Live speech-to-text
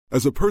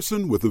As a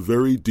person with a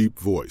very deep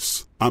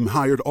voice, I'm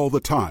hired all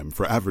the time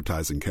for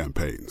advertising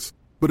campaigns.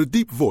 But a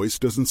deep voice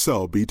doesn't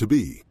sell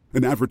B2B,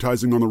 and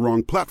advertising on the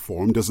wrong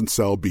platform doesn't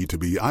sell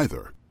B2B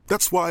either.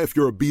 That's why if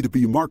you're a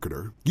B2B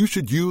marketer, you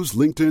should use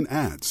LinkedIn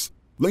ads.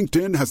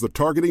 LinkedIn has the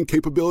targeting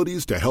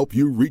capabilities to help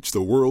you reach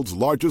the world's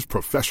largest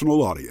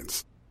professional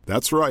audience.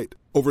 That's right,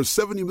 over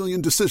 70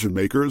 million decision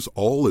makers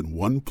all in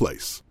one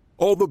place.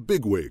 All the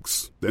big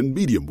wigs, then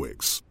medium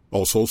wigs,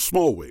 also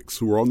small wigs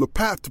who are on the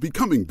path to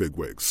becoming big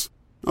wigs.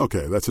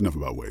 Okay, that's enough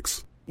about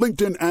wigs.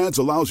 LinkedIn ads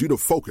allows you to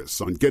focus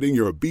on getting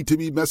your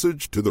B2B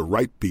message to the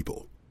right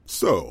people.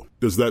 So,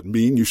 does that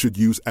mean you should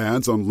use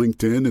ads on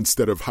LinkedIn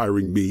instead of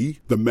hiring me,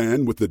 the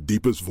man with the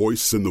deepest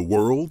voice in the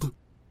world?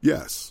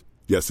 Yes.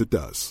 Yes, it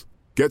does.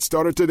 Get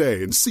started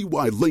today and see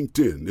why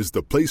LinkedIn is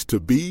the place to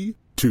be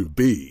to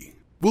be.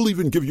 We'll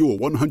even give you a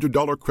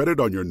 $100 credit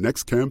on your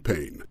next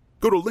campaign.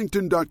 Go to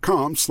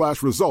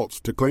linkedin.com/results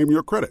to claim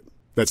your credit.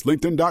 That's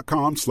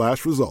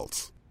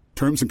linkedin.com/results.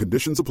 Terms and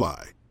conditions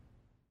apply.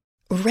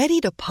 Ready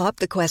to pop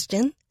the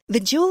question?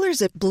 The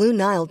jewelers at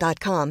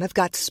BlueNile.com have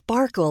got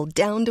sparkle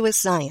down to a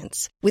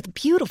science with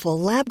beautiful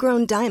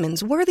lab-grown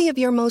diamonds worthy of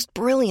your most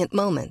brilliant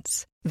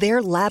moments.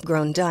 Their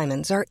lab-grown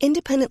diamonds are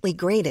independently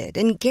graded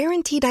and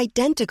guaranteed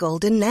identical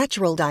to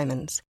natural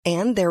diamonds,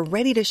 and they're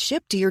ready to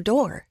ship to your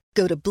door.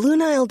 Go to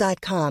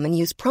BlueNile.com and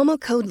use promo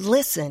code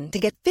LISTEN to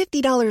get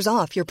 $50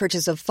 off your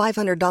purchase of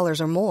 $500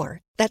 or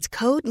more. That's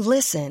code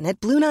LISTEN at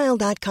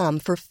BlueNile.com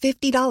for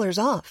 $50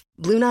 off.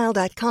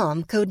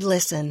 BlueNile.com, code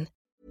LISTEN.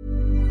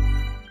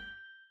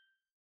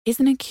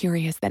 Isn't it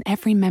curious that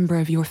every member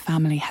of your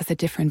family has a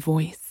different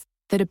voice?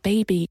 That a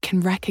baby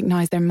can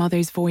recognize their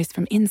mother's voice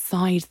from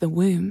inside the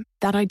womb?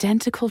 That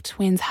identical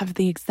twins have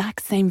the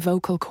exact same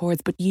vocal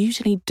cords but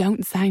usually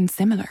don't sound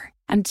similar?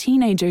 And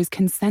teenagers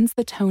can sense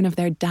the tone of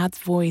their dad's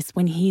voice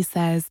when he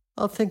says,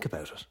 "I'll think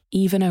about it."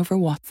 Even over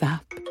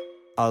WhatsApp.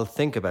 "I'll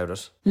think about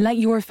it." Let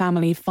your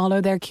family follow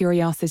their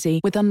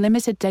curiosity with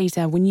unlimited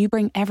data when you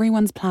bring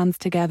everyone's plans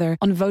together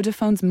on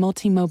Vodafone's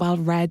multi-mobile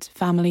Red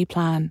family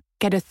plan.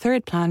 Get a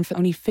third plan for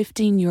only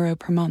 €15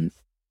 per month.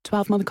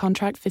 12-month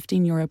contract,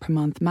 €15 per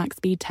month. Max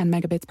speed 10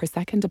 megabits per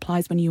second.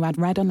 Applies when you add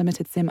Red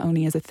Unlimited SIM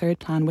only as a third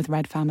plan with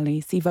Red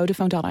Family. See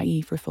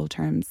Vodafone.ie for full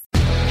terms.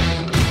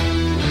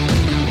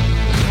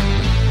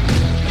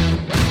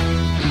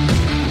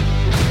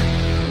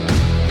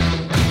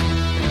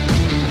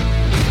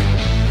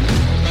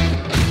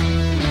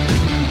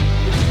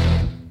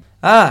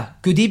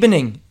 Good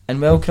evening and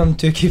welcome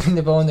to Keeping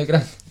the Ball on the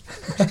Ground.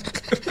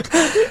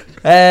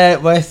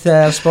 With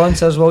our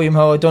sponsors, William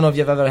Hill. I don't know if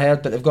you've ever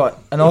heard, but they've got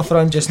an offer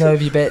on just now.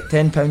 If you bet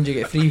 £10 you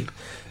get a free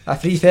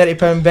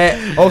 £30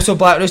 bet. Also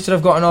Black Rooster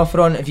have got an offer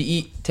on. If you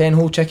eat 10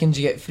 whole chickens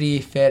you get free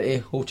 30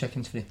 whole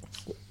chickens free.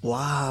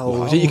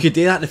 Wow. You could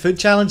do that in the food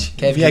challenge?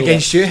 Kev be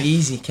against you?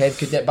 Easy. Kev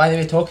could do it. By the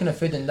way, talking of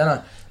food and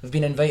dinner, we've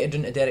been invited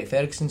into Derek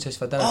Ferguson's house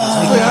for dinner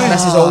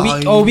this is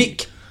all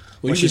week.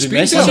 Well, you should be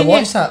messaging a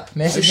WhatsApp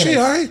message. Is she,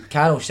 aye?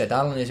 Carol, she's a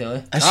darling as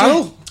well. Is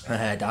Carol?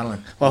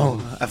 Darling.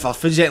 Well, if our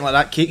food's anything like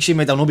that cake she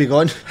made, I'll not be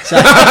gone.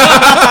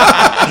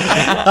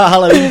 That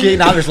Halloween cake,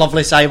 that was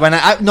lovely, Si. No,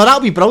 that'll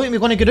be brilliant. We're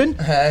going to go down.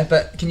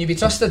 But can you be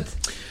trusted?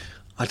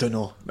 I don't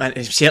know.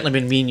 It's certainly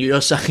been me and you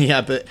are saying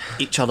about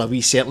each other. We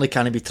certainly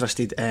can't be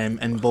trusted,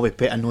 and Bobby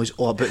Pettit knows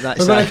all about that.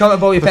 We're going to come to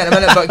Bobby Pettit in a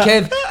minute, but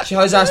Kev, she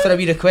has asked for a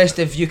wee request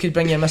if you could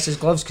bring your missus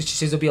gloves, because she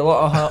says there'll be a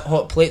lot of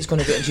hot plates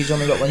going to go and she's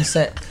only got one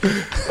set.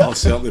 I'll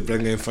certainly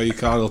bring in for you,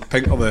 Carl.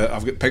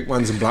 I've got pink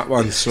ones and black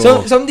ones.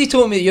 So somebody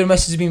told me that your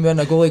missus has been wearing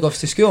a goalie gloves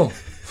to school.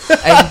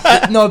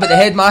 No, but the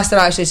headmaster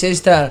actually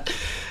says to her,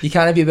 you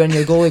can't be wearing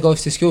your goalie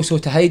gloves to school, so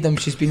to hide them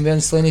she's been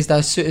wearing Slaney's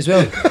dad's suit as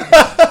well.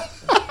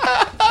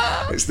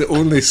 It's the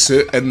only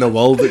suit in the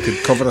world that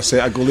could cover a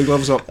set of goalie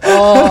gloves up.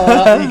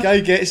 Oh, the guy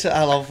gets it.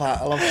 I love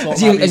that. I love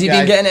Has he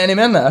been getting it any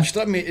more now?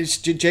 It's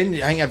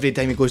genuinely, I think every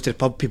time he goes to the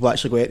pub, people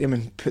actually go at him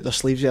and put their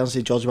sleeves there and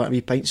say, "George, want a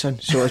wee pint, son?"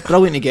 So it's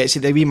brilliant he gets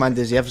it. The wee man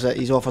deserves it.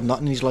 He's offered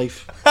nothing in his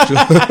life. George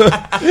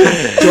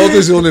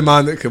is the only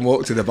man that can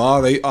walk to the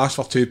bar, right, ask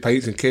for 2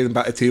 pints and carry them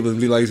back to the table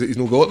and realise that he's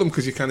not got them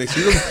because you can't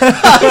see them.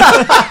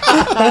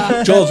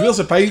 George, where's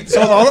the pints?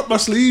 Oh, up my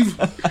sleeve.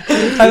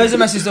 How is the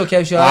missus though,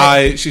 Kev?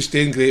 Aye, she's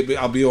staying great, but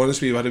I'll be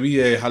honest with you, we had a wee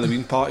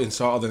Halloween party on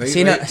Saturday night.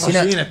 Seen right? it.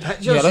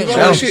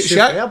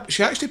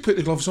 She actually put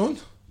the gloves on.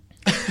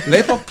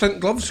 Leopard print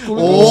gloves.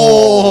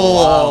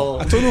 Oh, wow.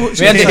 I don't know what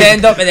she Where did they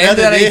end up at the end of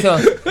the night though?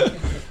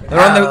 They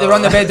were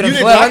on the bedroom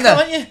floor, weren't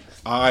they?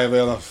 Aye,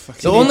 well,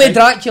 the only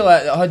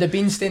Dracula that had a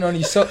bean stain on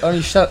his shirt,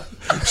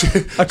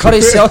 a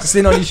curry sauce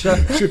stain on his shirt.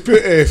 She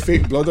put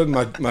fake blood on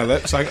my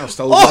lips. I think I've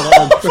still got it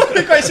on.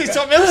 You're going to say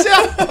something else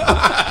here?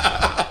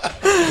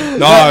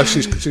 No,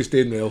 she's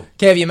staying well.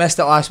 Kev, you missed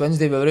it last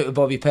Wednesday. We were out with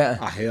Bobby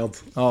Pettit. I heard.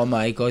 Oh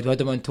my God, we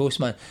had him on toast,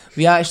 man.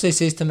 We actually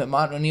says to him that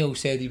Martin O'Neill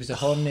said he was the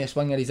horniest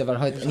winger he's ever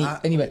had.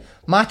 And he went,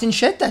 Martin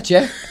shit, did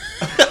you?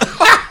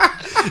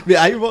 Mate,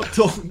 I think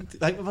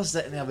we were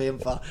sitting there with him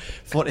for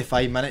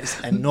 45 minutes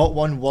and not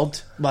one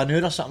word, an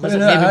hour or something, was it?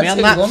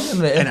 Maybe more than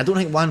that. And I don't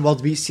think one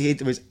word we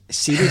said was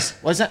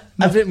serious, was it?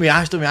 Everything we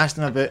asked him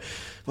about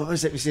What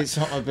was it? We said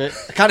something about.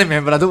 I can't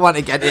remember. I don't want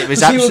to get it. It was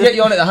See, we'll absolute. get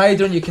you on at the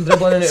Hydro and you can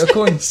dribble in and out of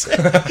cones.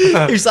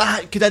 He was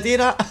like, could I do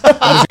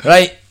that?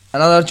 Right,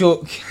 another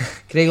joke.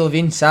 Craig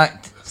Levein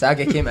sacked.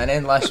 Saga came to an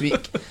end last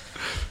week.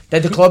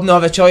 Did the club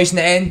not have a choice in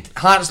the end?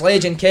 Hearts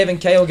legend Kevin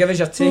Kyle, give us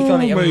your take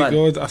on it, young Oh my man.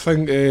 God, I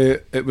think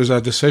it was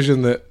a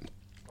decision that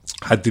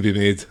had to be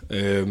made.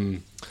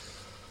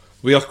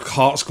 Where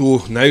Hearts go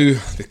now,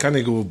 they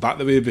can't go back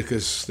the way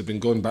because they've been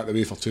going back the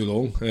way for too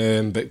long.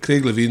 But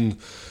Craig Levein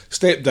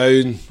stepped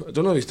down. I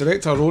don't know, his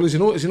director role, is he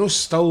not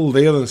still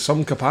there in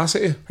some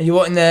capacity? Are you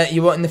wanting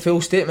the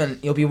full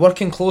statement? You'll be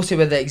working closely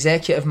with the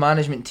executive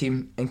management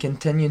team and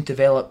continuing to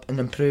develop and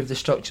improve the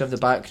structure of the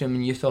backroom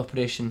and youth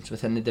operations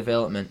within the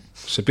development.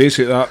 So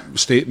basically that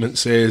statement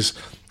says,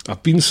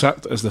 I've been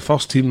sacked as the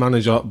first team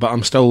manager, but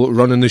I'm still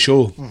running the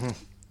show.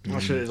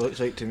 That's what it looks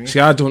like to me.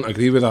 See, I don't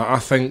agree with that. I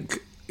think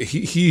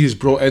he has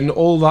brought in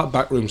all that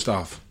backroom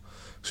staff.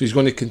 So he's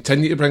going to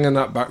continue to bring in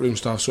that backroom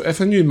staff. So if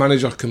a new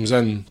manager comes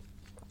in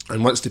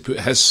and wants to put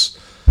his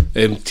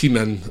team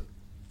in,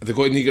 they're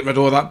going to need to get rid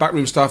of all that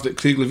backroom staff that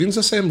Craig Levein's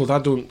assembled. I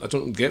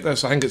don't get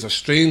this. I think it's a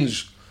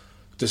strange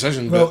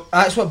decision. Well,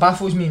 that's what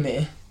baffles me,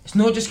 mate. It's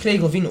not just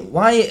Craig Levein.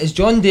 Why is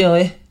John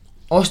Daly,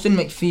 Austin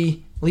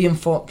McPhee, Liam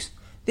Fox?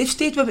 They've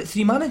stayed with about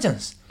 3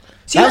 managers.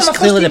 See, That's when my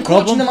clearly first the team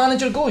coach problem. and the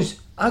manager goes,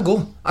 I go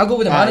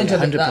with the manager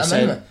that I'm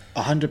in with.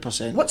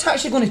 100%. What's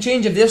actually going to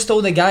change if they're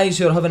still the guys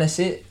who are having a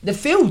say? They've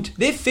failed.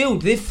 They're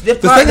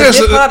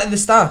part of the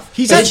staff.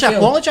 He's They've actually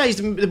failed. apologised.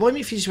 The boy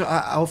McPhee's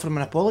I offered him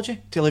an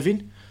apology to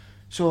Levein.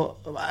 So,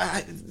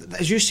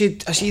 as you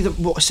said, I see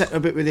what I said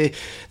about with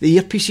the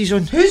earpieces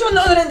on. Who's on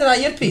the other end of that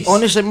earpiece?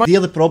 Honestly, they're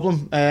the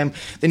problem.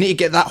 They need to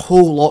get that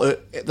whole lot out,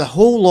 the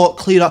whole lot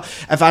clear up.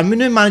 If a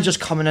new manager's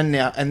coming in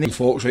there and they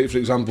Fox, right, for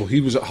example,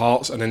 he was at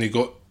Hearts and then he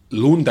got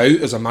loaned out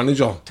as a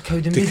manager to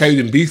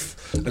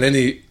Cowdenbeath, and then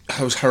he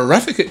was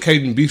horrific at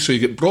Cowdenbeath, so he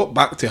got brought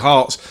back to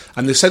Hearts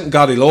and they sent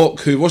Gary Locke,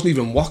 who wasn't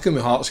even working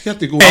with Hearts. He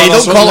had to go. Hey,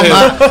 don't call him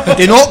that.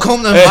 Do not call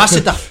him the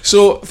ambassador.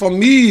 So for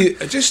me,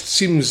 it just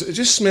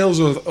smells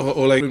of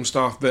like room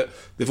staff, but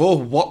they've all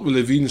worked with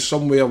Levein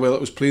somewhere while it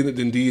was playing at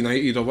Dundee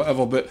United or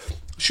whatever. But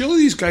surely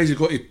these guys have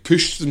got to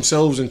push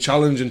themselves and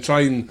challenge and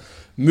try and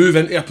move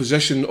into a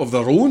position of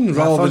their own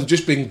rather than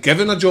just being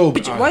given a job.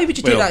 Why would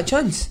you take that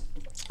chance?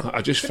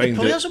 I just The find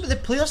players, it. but the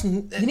players,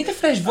 They need a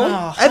fresh voice.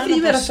 Oh,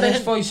 Everywhere a 100%. fresh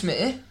voice,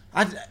 mate.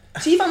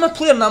 See, if I'm a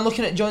player and I'm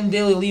looking at John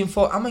Daly, Liam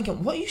Fox, I'm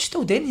thinking, what are you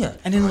still doing here?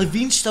 and then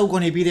Levein's still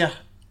going to be there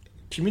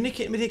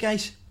communicating with the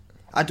guys.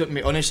 I don't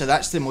mean honestly.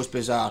 That's the most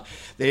bizarre.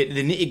 They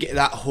need to get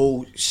that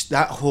whole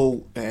Like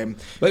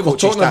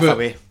coaching staff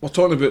away. we're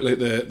talking about like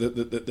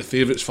the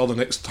favourites for the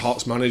next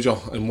Hearts manager,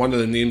 and one of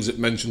the names it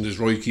mentioned is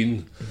Roy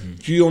Keane.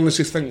 Do you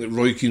honestly think that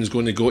Roy Keane's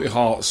going to go to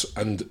Hearts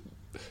and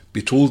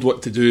be told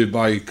what to do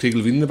by Craig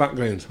Levein in the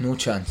background? No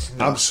chance.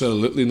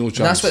 Absolutely no chance.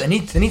 And that's what they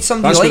need. They need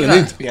somebody That's like what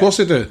they that. need. Of course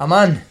they do. A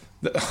man.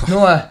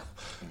 No,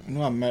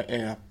 No, I'm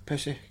a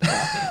pussy.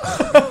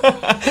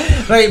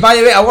 Right, by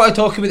the way, I want to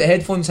talk about the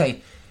headphone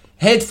sign.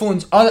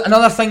 Headphones,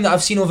 another thing that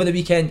I've seen over the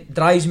weekend,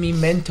 drives me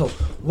mental.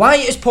 Why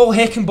is Paul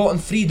Heckingbottom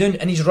 3 down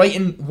and he's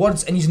writing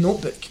words in his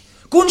notebook?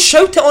 Go and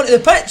shout it onto the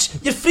pitch.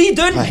 You're 3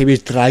 down. He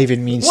was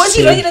driving me insane. What is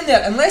he writing in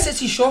there? Unless it's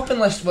his shopping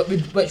list, which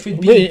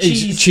would be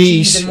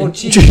cheese and more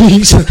cheese.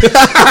 What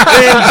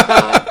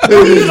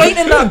are you writing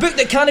in that book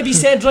that can't be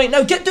said right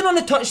now? Get down on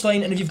the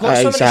touchline, and if you've got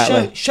something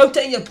Exactly. to shout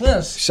it at your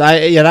players. So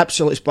you're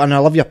absolutely spot on. I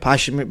love your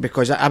passion, mate,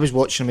 because I was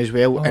watching him as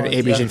well, and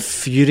he was dear.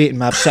 infuriating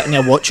me. I was sitting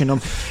there watching him.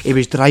 He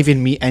was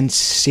driving me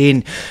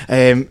insane.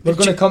 We're going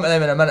to come to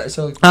them in a minute.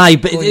 So Aye,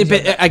 but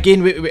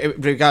again,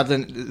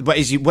 regarding what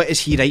is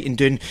he writing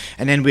down,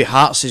 and then with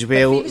Hearts as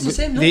well, It was the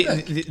same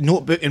notebook. the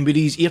notebook and with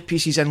these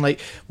earpieces in, like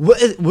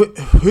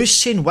who's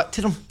saying what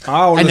to them?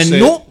 I And honestly-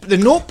 the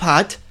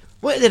notepad,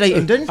 what are they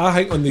writing down? I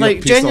think on the Like,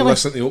 earpiece they're genuinely.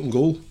 listening to open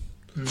goal.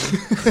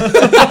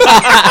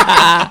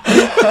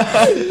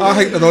 I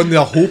think they're on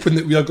there hoping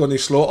that we are going to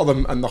slaughter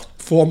them and their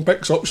form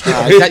picks up straight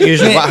away. That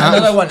usually Mate, what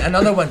happens.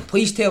 another one.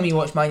 Please tell me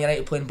what's Man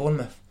United playing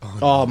Bournemouth.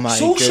 Oh my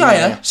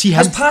Solskjaer goodness. See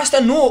has him. passed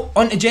a note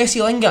on to Jesse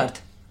Lingard.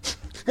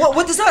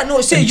 What does that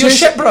note say? And You're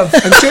Jesse- shit, bruv.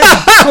 And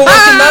Go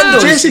work in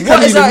Nando's. Jesse What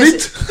can't is even that?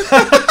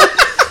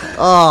 read.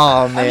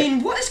 Oh I mate.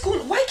 mean, what is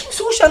going? Why can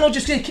Solskjaer not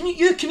just say, "Can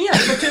you come here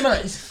for 2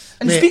 minutes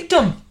and Mate. speak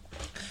to him"?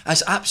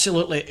 That's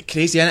absolutely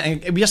crazy,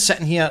 and we're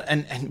sitting here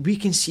and we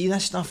can see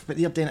this stuff, but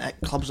they're doing it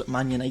at clubs like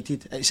Man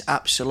United. It's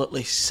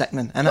absolutely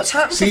sickening. And What's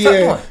happening to See,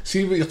 football?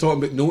 see what you're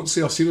talking about notes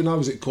there. See, when I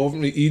was at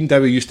Coventry, Ian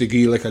Dowie used to give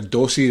you like a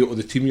dossier of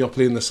the team you're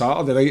playing the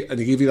Saturday, right? And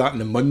he gave you that on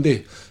the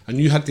Monday, and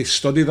you had to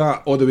study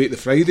that all the way to the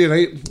Friday,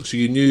 right? So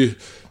you knew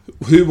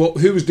who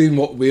was doing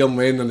what, where, and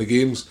when in the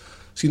games.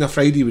 See, on a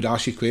Friday he would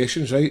ask you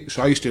questions, right?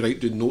 So I used to write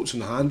down notes in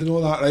the hand and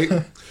all that, right?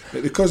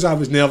 But because I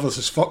was nervous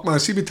as fuck,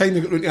 man, see, by the time they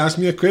got round to ask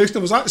me a question, I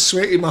was that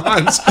sweaty in my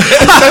hands.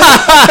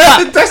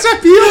 It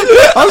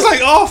disappeared. I was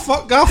like, oh,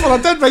 fuck, Gaffer, I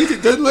did write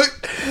it down,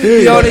 look.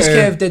 Be honest,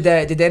 Kev,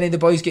 did any of the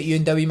boys get you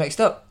and Dowie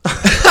mixed up?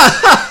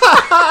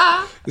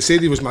 They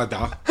said he was my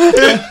dad.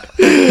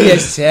 He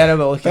is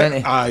terrible, isn't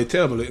he? Aye,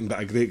 terrible looking, but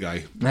a great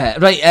guy. Right,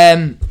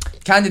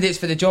 candidates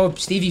for the job.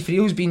 Stevie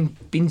Friel's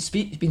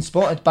been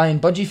spotted buying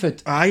budgie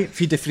food. Aye,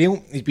 Feed the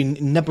Friel. He's been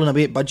nibbling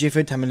away at budgie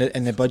food. Him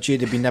and the budgie,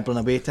 they've been nibbling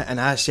away at it. And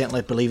I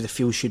certainly believe the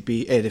Friel should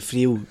be Feed the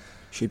Friel.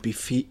 Stevie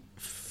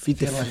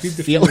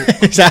Friel.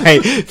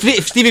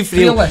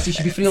 Frielless, he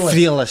should be Frielless.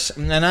 Frielless.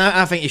 And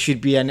I think he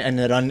should be in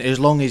the run as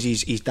long as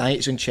his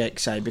diet's on check,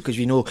 Si, because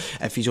we know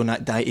if he's on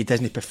that diet, he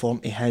doesn't perform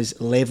to his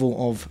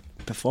level of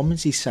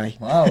performances, Si.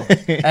 Wow.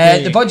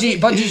 The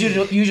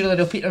budgies usually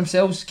repeat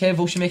themselves. Kev,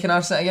 will she make an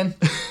arse it again?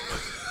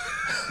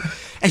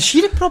 Is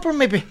she the problem,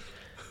 maybe?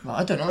 Well,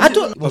 I don't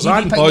know. There's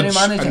Anne Budge,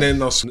 and then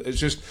there's. It's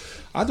just,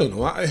 I don't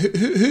know.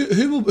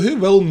 Who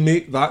will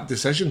make that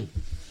decision?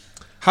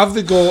 Have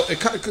they got?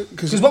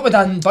 Because what would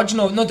Anne Budge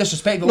know? No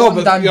disrespect, but No, what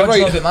would but Anne you're Budge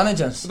know right. about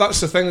managers? That's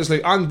the thing. Is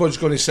like Anne Budge's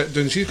going to sit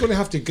down. She's going to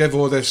have to give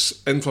all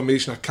this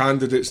information of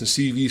candidates and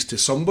CVs to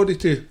somebody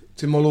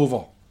to mull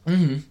over.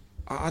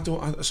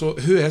 Mm-hmm. So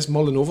who is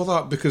mulling over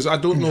that? Because I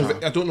don't know.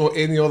 I don't know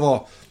any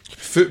other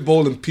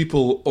footballing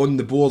people on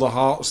the board of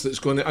Hearts that's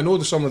going to. I know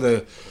that some of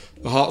the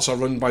Hearts are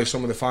run by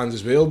some of the fans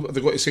as well, but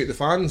they've got to say to the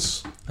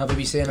fans. Have a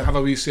wee saying it. Have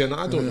a wee saying it.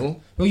 I don't know.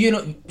 Well, you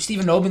know,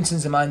 Stephen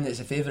Robinson's the man that's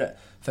a favourite.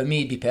 For me,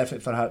 he'd be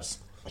perfect for Hearts.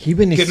 He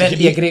wouldn't. He's meant to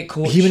be a great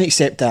coach. He wouldn't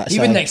accept that. He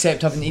wouldn't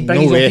accept having. He'd bring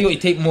No his way. own people to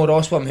take Mo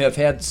Rosswam, who I've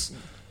heard's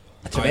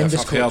a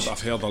tremendous coach.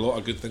 I've heard a lot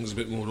of good things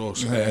about Mo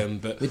Ross.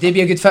 But Would they be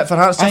a good fit for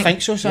Hearts? I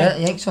think so, Simon. Yeah,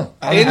 you think so?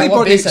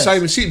 anybody,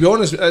 Simon, see, to be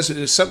honest, it's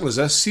as simple as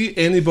this. See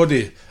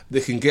anybody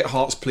that can get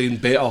Hearts playing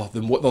better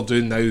than what they're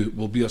doing now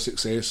will be a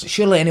success.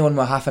 Surely anyone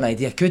with half an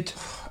idea could.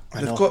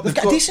 They've got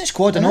a decent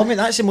squad, and I mean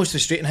that's the most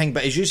frustrating thing.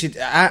 But as you said,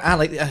 I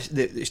like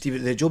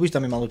the job he's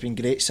done with Mallow has been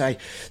great. Si,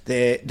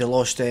 they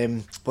lost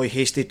boy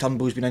Hasty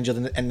Turnbull's been injured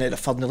in the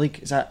third in the league.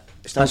 Is that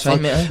still That's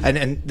right, mate,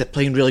 and they're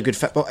playing really good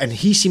football. And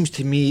he seems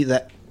to me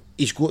that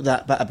he's got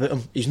that bit about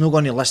him. He's not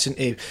going to listen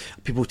to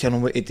people telling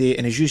him what to do.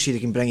 And as you say, they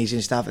can bring his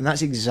own staff, and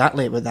that's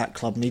exactly what that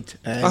club need.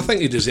 I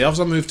think he deserves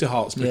a move to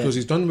Hearts because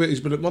he's done. He's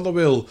been at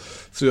Motherwell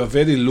through a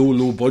very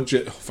low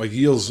budget for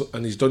years,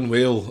 and he's done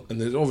well.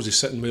 And they're obviously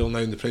sitting well now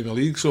in the Premier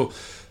League. So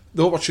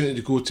the opportunity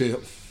to go to,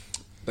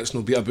 let's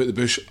not beat about the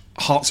bush,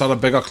 Hearts are a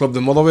bigger club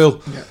than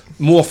Motherwell.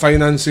 More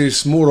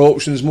finances, more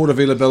options, more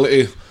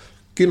availability.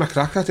 Give him a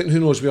crack at it, and who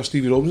knows where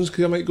Stevie Robinson's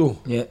career might go.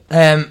 Yeah.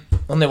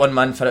 Only one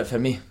man for it for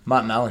me,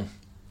 Martin Allen.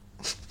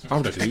 I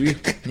would agree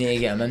with you. Need to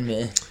get him in,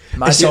 mate.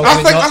 I think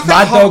Mad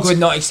Dog Hearts would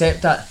not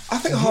accept that. I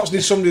think Hearts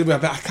need somebody with a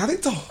bit of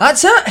character.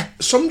 That's it.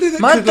 Somebody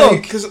that Mad could,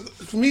 Dog. because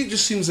for me it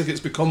just seems like it's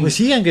become Was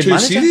he a good too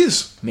manager?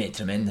 serious. Mate,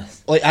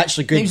 tremendous. like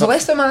actually good. He was a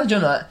Leicester manager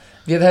on that. Have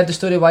you ever heard the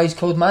story why he's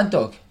called Mad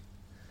Dog?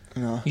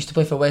 No. He used to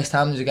play for West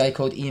Ham. There's a guy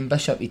called Ian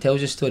Bishop. He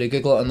tells his story.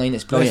 Google it online.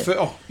 It's brilliant. Left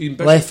footer, Ian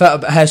Bishop. Left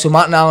footer. So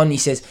Martin Allen, he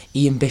says,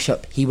 Ian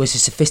Bishop, he was a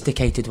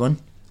sophisticated one.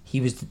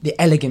 He was the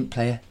elegant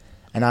player,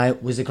 and I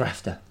was a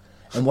grafter.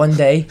 And one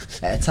day,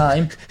 at a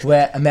time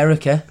where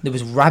America, there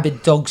was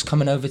rabid dogs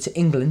coming over to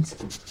England,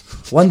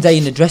 one day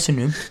in the dressing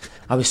room,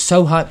 I was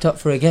so hyped up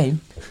for a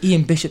game,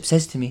 Ian Bishop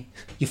says to me,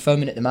 "You're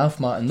foaming at the mouth,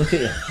 Martin, look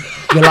at you.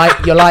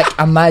 You're like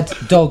a mad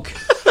dog."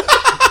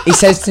 He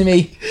says to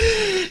me,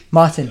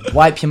 "Martin,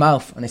 wipe your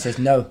mouth." And I says,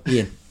 "No,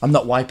 Ian, I'm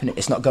not wiping it,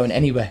 it's not going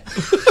anywhere."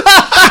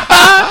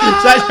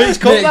 That's what he's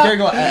called.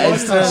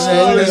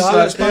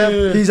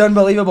 He's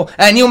unbelievable.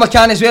 Neil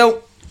McCann as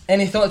well.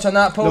 Any thoughts on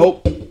that, Paul?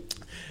 Nope.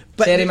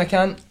 But Terry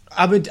McCann.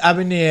 I wouldn't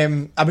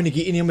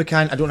get to Neil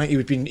McCann. I don't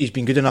think he's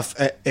been good enough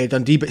at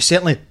Dundee, but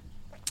certainly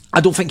I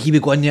don't think he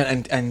would go in there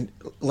and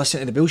listen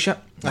to the bullshit.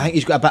 I think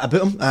he's got a bit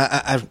about him.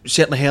 I've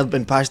certainly heard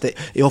in past that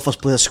he offers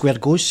players square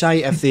goes,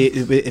 Si, if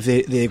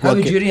they go. How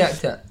would you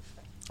react to it?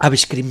 I would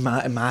scream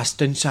my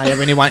Aston, Si,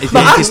 when he wanted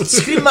to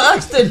Scream at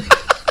Aston.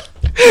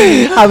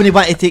 I wouldn't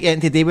want to take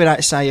anything to do with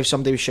that, Si, if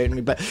somebody was shouting at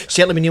me. But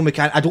certainly with Neil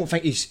McCann, I don't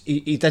think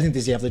he doesn't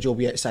deserve the job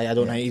yet, Si. I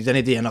don't think he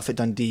didn't do enough at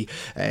Dundee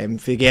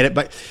forget it.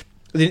 But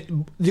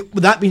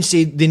with that being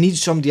said, they need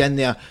somebody in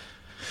there.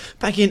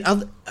 But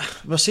again,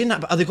 we're saying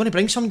that, but are they going to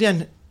bring somebody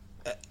in?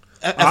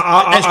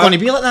 It's going to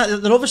be like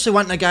that. They're obviously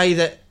wanting a guy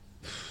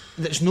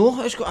that's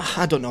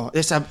I don't know.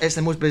 It's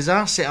the most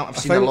bizarre setup I've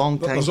seen in a long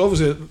time. There's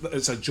obviously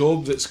it's a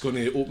job that's going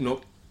to open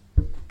up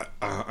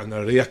an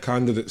array of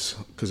candidates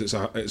because it's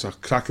a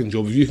cracking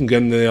job. If you can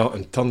get in there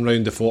and turn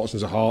around the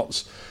fortunes of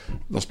Hearts,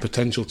 there's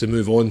potential to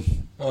move on.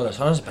 Oh, there's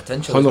hundreds of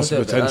potential. Hundreds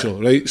of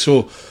potential, right?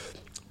 So,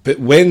 but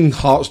when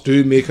Hearts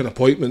do make an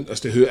appointment as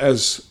to who it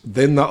is,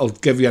 then that'll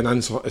give you an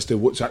answer as to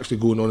what's actually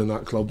going on in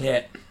that club.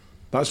 Yeah.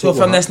 That's so what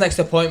from will this happen. next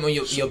appointment,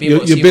 you'll be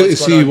You'll able to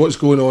see what's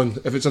going on.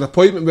 If it's an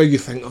appointment where you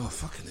think, oh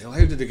fucking hell,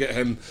 how did they get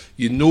him?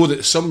 You know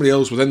that somebody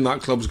else within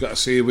that club's got a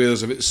say.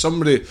 Whereas if it's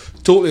somebody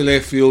totally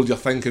left field, you're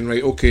thinking,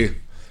 right, okay,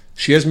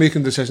 she is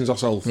making decisions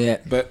herself. Yeah.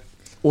 But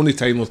only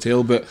time will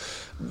tell. But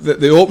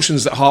the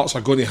options that Hearts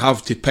are going to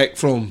have to pick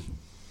from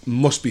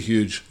must be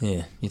huge.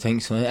 Yeah, you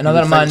think so?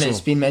 Another man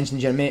that's been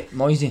mentioned, your mate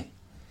Moisey.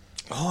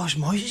 Oh, is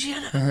Moisey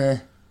in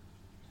it?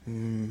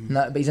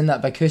 But he's in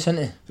that big house, isn't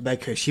he? The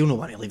big house. He'll not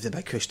want to leave the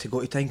big house to go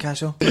to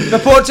Tynecastle.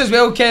 Reports as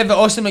well, Kev, that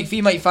Austin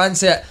McPhee might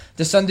fancy it.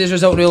 The Sunday's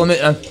result rule him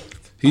out.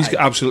 He's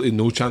got absolutely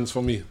no chance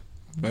for me.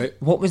 Right?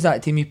 What was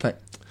that team you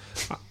picked?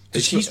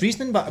 His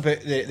reasoning about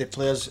the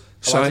players.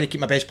 I wanted to keep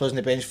my best players on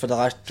the bench for the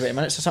last 20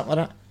 minutes or something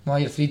like that. Why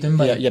you're free down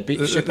by You beat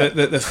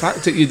the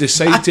fact that you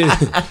decide to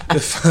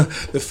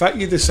the fact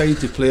you decide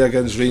to play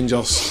against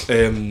Rangers,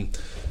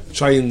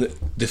 try and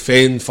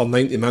defend for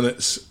 90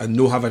 minutes and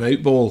no have an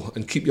out ball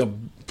and keep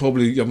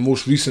probably your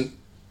most recent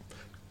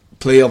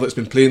player that's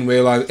been playing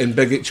well in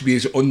big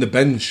HBAs on the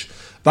bench,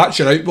 that's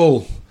your out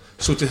ball.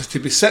 So to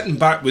be sitting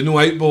back with no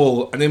out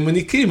ball, and then when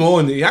he came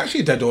on, he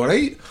actually did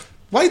alright.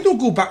 Why not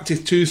go back to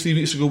 2-3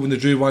 weeks ago when they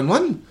drew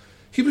 1-1?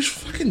 He was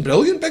fucking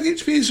brilliant, big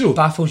HBA.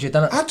 Baffles you,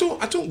 didn't it? I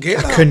don't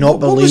get that. I could not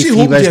believe he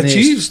hoping to wasn't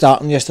achieve?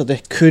 starting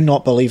yesterday. Could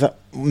not believe it,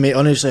 mate.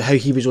 Honestly, how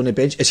he was on the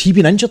bench. Has he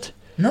been injured?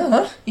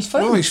 No, he's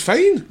fine. No, he's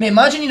fine. Mate,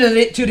 imagine you're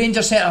the two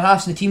Rangers centre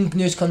halves and the team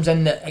news comes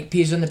in that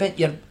Ikpea's on the bench.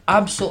 You're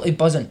absolutely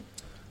buzzing.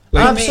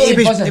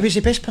 Absolutely buzzing. He was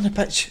the best player on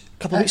the pitch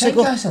a couple of weeks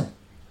ago. Castle.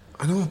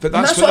 I know, but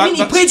That's what I mean.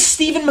 He played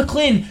Stephen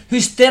McLean,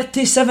 who's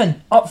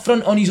 37, up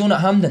front on his own at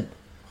Hampden.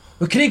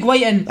 With Craig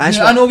Whiting,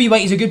 I know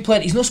Whiting's a good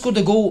player. He's not scored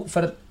a goal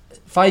for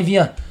 5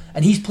 years,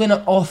 and he's playing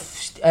it off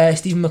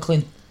Stephen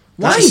McLean.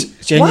 Why? That's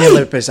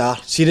genuinely bizarre.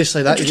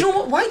 Seriously, that. Do you know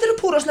what? Why the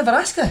reporters never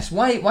ask this?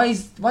 Why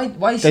is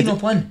he not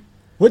playing?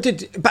 But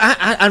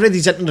I read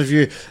his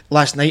interview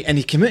last night, and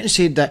he came out and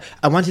said that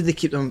I wanted to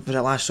keep them for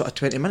the last sort of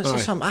 20 minutes or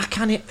something. I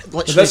can't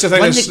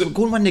literally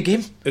go and win the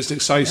game. It's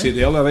like Si said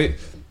earlier, right?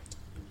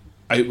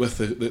 Out with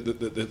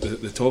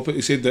the topic,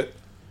 he said that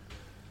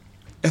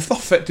if they're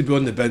fit to be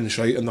on the bench,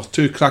 right, and they're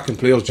two cracking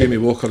players, Jamie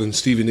Walker and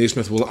Stephen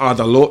Naismith, will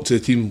add a lot to the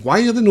team.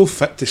 Why are they not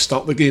fit to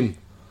start the game?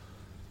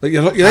 Like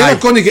you're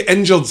either going to get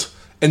injured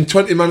in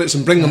 20 minutes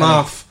and bring them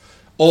off,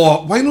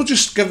 or why not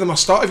just give them a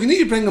start? If you need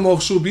to bring them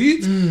off, so be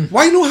it.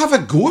 Why not have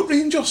a go at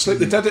Rangers like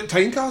they did at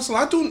Tynecastle?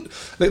 I don't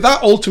like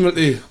that.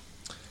 Ultimately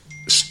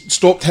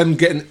stopped him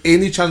getting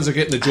any chance of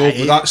getting the job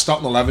with that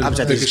starting 11,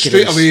 because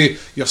straight away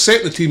you're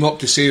setting the team up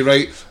to say,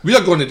 right, we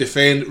are going to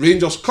defend.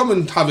 Rangers, come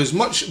and have as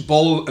much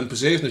ball and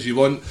possession as you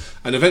want,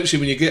 and eventually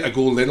when you get a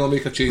goal then I'll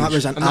make a change. That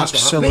was an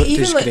absolute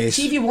disgrace.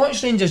 See, if you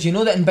watch Rangers, you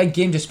know that in big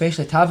games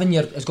especially,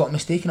 Tavernier has got a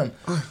mistake in him.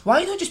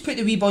 Why not just put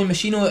the wee boy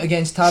Machino out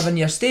against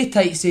Tavernier, stay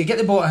tight, say get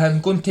the ball to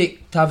him, go and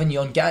take Tavernier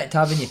on, get at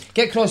Tavernier,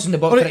 get crossing the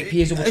box for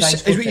Piazza.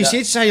 It's what you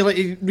said, Si,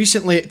 like,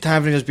 recently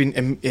Tavernier has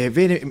been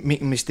very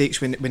making mistakes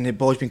when the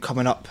ball's been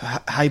coming up,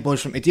 high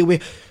balls from to deal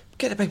with.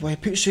 Get the big boy,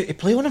 put suit to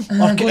play on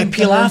him, or get a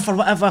Pilaf or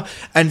whatever.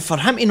 And for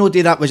him to not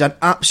do that was an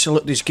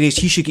absolute disgrace.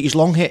 He should get his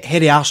long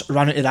hairy arse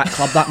run into that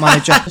club, that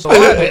manager.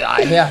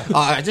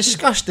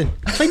 Disgusting.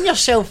 Clean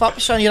yourself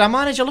up, son. You're a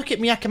manager. Look at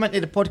me. I come into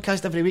the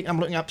podcast every week. I'm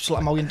looking at absolute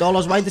 $1 million.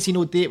 Why does he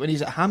not do it when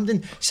he's at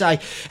Hampden? Si,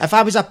 if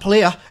I was a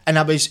player and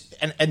I was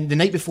and the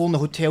night before in the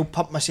hotel,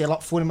 pumped myself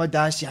up, phoning my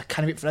dad, say I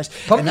can't wait for this.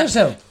 Pump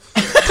yourself.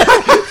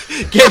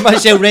 Getting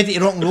myself ready to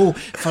rock and roll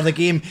for the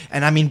game,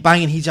 and I mean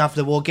banging heads off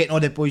the wall, getting all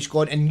the boys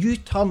gone, and you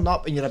turn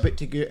up and you're about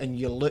to go and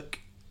you look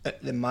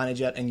at the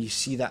manager and you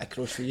see that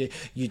across for you,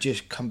 you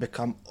just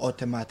become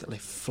automatically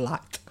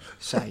flat.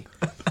 Si.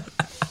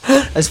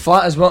 As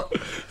flat as what?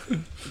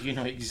 You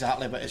know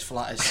exactly what as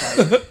flat as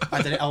Si.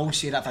 I always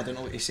say that if I don't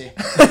know what to say.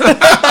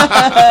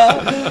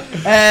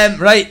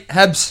 Right,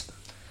 Hibs.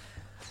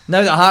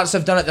 Now that Hearts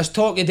have done it, there's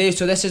talk today,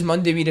 so this is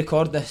Monday we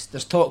record this,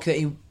 there's talk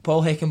that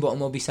Paul Heckingbottom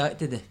will be sacked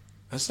today.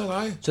 That's a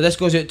lie. So this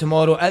goes out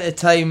tomorrow. At the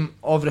time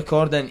of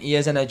recording, he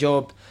is in a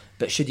job,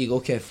 but should he go,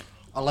 Kev?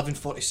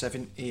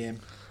 11:47 a.m.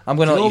 I'm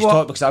going to let you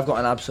talk because I've got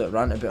an absolute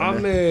rant about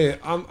him.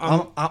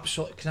 I'm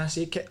absolutely. Can I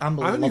say, Kit? I'm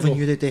loving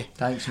you today.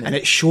 Thanks, mate. And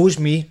it shows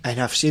me,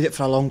 and I've said it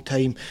for a long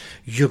time,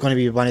 you're going to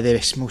be one of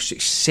the most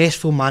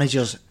successful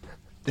managers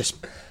this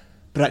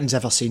Britain's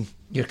ever seen.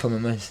 You're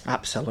coming with.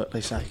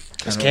 Absolutely, Si.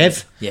 It's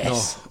Kev.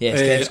 Yes. No. Yes,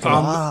 Kev's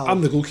coming.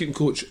 I'm the goalkeeping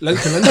coach.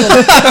 Lincoln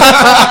Lindor.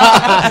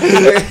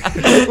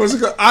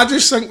 I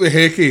just think with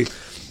Hecky,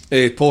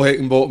 Paul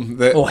Heckingbottom.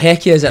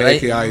 Hecky, is it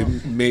right?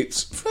 Hecky,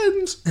 mates,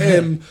 friends.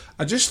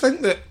 I just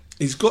think that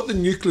he's got the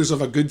nucleus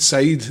of a good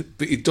side,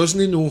 but he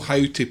doesn't know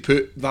how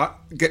to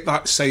get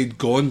that side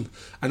going.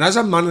 And as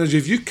a manager,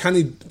 if you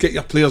can't get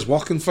your players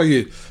working for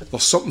you,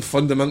 there's something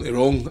fundamentally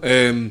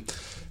wrong.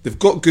 They've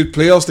got good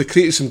players. They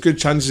created some good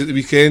chances at the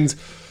weekend,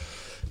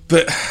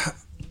 but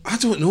I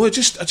don't know. I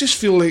just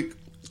feel like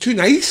too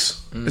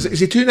nice. Is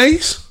he too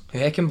nice?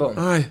 Heckingbottom.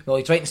 Aye. Well,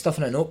 he's writing stuff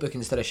in a notebook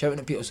instead of shouting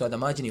at people, so I'd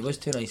imagine he was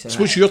too nice. So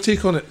what's your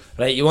take on it?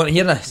 Right, you want to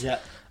hear this? Yeah.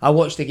 I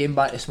watched the game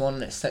back this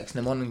morning at 6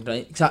 a.m,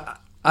 right? Because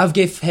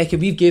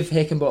we've gave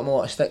Heckingbottom a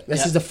lot of stick.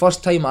 This is the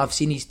first time I've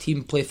seen his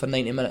team play for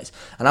 90 minutes,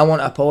 and I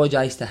want to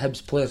apologise to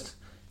Hibs players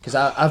because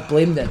I've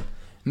blamed him.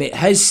 Mate,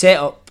 his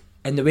setup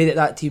and the way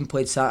that team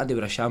played Saturday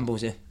were a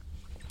shambles.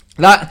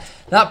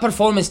 That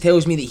performance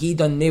tells me that he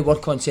done no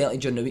work on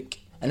Celtic during the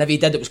week, and if he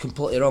did, it was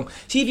completely wrong.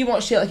 See, if you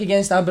watch Celtic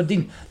against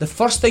Aberdeen, the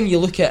first thing you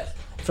look at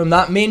from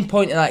that main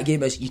point of that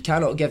game is you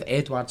cannot give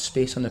Edwards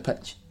space on the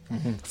pitch.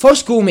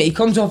 First goal, mate, he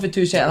comes off at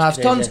 2 centre halves,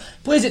 turns,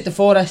 plays it to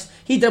Forrest,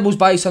 he dribbles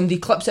by somebody,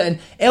 clips it in.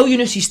 El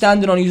Yunus, he's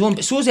standing on his own,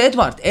 but so is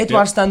Edward.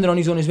 Edward's standing on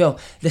his own as well.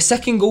 The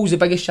second goal is the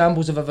biggest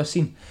shambles I've ever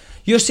seen.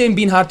 You're saying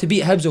being hard to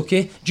beat Hibs,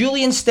 okay?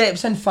 Julian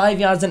steps in 5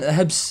 yards into the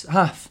Hibs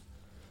half.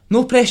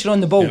 No pressure on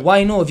the ball. Yeah.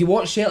 Why no? If you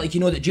watch Celtic, you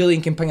know that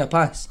Julian can ping a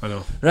pass. I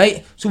know.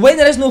 Right? So when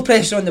there is no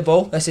pressure on the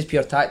ball, this is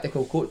pure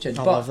tactical coaching.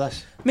 I but love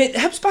this. mate,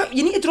 Hibs back,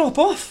 you need to drop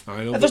off.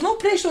 I know, If there's no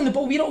pressure on the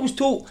ball, we're always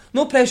told,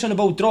 no pressure on the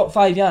ball, drop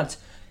 5 yards.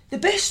 The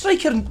best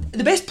striker,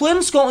 the best player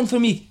in Scotland for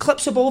me,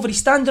 clips the ball over, he's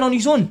standing on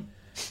his own.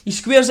 He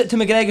squares it to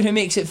McGregor, who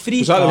makes it free.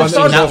 Was that the They're one that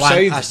starting- was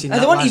offside? I seen the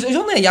that one, one. he's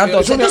only a yard Yeah, off,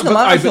 it's so it only- doesn't but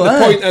matter. the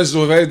though, point is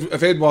though,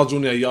 if Edward's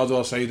only a yard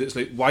offside, it's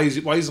like why is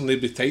there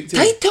nobody tight to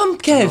him? Tight to him,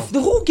 Kev.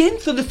 The whole game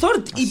for the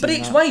third, he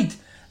breaks wide.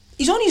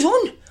 He's on his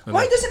own.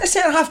 Why doesn't the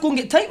centre half go and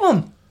get tight with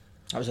him?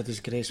 That was a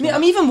disgrace. Mate,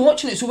 I'm even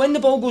watching it, so when the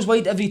ball goes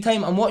wide every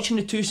time, I'm watching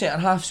the two centre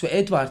halves with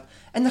Edward,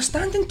 and they're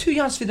standing 2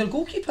 yards for their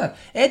goalkeeper.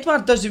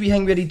 Edward does the wee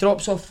thing where he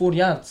drops off 4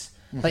 yards,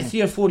 like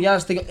 3 or 4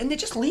 yards to go, and they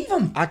just leave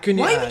him. I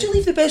couldn't- Why would you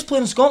leave the best player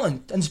in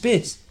Scotland in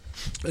space?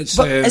 It's,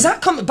 But is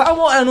that coming? But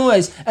what I know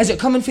is it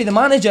coming from the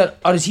manager,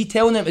 or is he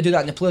telling them to do that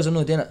and the players are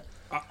not doing it?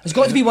 It's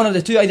got to be one of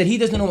the two. Either he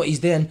doesn't know what he's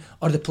doing,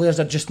 or the players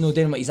are just not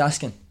doing what he's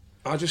asking.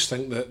 I just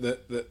think that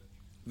the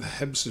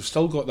Hibs have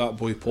still got that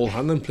boy Paul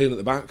Hanlon playing at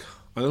the back.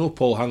 And I know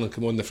Paul Hanlon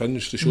came on the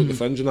fringe to show the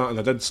fringe and that, and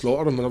I did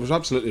slaughter him, and I was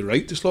absolutely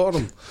right to slaughter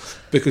him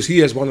because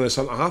he is one of the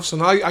centre halves,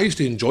 and I used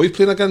to enjoy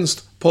playing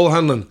against Paul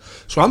Hanlon.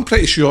 So I'm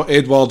pretty sure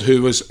Edward,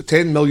 who was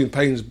 £10 million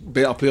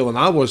better player than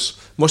I was,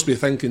 must be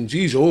thinking,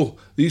 geez,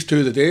 these two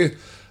of the day.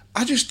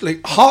 I just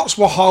like Hearts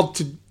were hard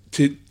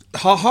to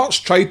Hearts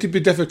tried to be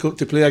difficult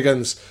to play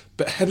against,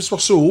 but Hibs were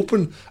so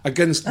open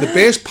against the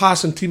best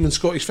passing team in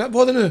Scottish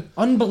football.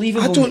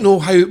 Unbelievable. I don't know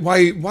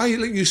why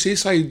like you say,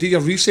 Si, do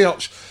your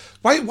research.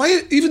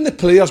 Why even the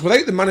players,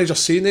 without the manager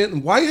saying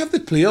anything, why have the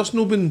players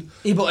not been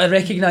able to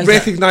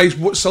recognise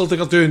what Celtic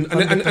are doing? And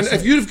 100%.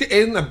 if you've got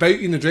anything about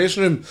you in the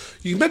dressing room,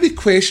 you can maybe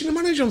question the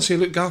manager and say,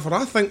 look, Gaffer,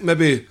 I think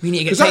maybe... We need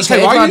to get Because that's tight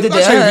how, to Edward,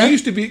 that's how yeah. we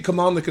used to beat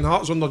Kilmarnock and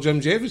Hearts under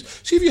Jim Jeffries.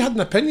 See, if you had an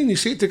opinion, you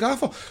say it to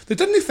Gaffer. They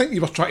didn't think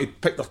you were trying to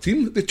pick their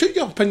team. They took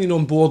your opinion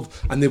on board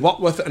and they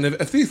worked with it. And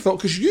if they thought,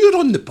 because you're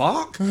on the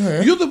park,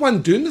 you're the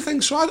one doing the thing.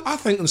 So I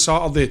think on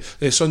Saturday,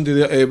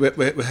 Sunday with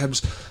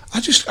Hibs,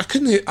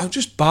 I'm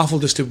just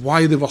baffled as to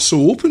why they were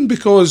so open,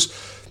 because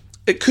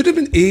it could have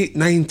been 8,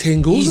 9,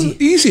 10 goals.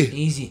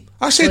 Easy.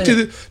 I said to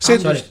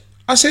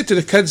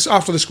the kids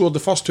after they scored the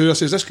first two, I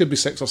says, this could be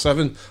 6 or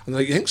 7. And they're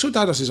like, you think so,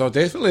 Dad? I says, oh,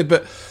 definitely.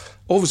 But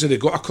obviously they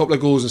got a couple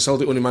of goals and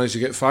Celtic only managed to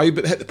get 5,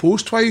 but they hit the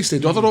post twice. They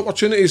had other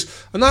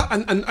opportunities. And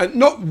at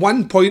not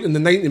one point in the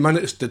 90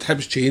 minutes did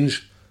Hibs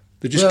change.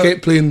 They just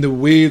kept playing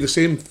the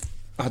same.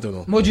 I don't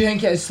know. What do you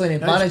think it is, Slaney?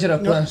 Manager or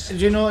players? Do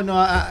you know? No,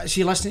 I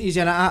see. Listening to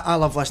you, and I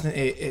love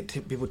listening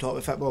to people talk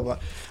about football.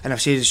 And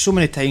I've said so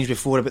many times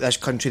before about this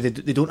country,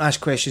 they don't ask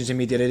questions in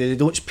media. They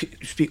don't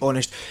speak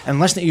honest. And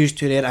listening to you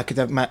two there, I could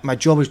have my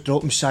jaw was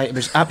dropping sight. It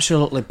was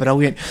absolutely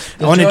brilliant.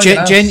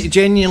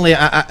 Genuinely,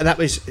 that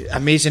was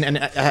amazing. And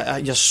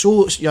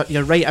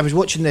you're right. I was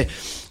watching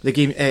the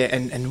game,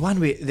 and the one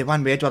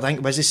with Edward, I think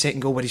it was the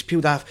second goal where he's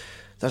peeled off.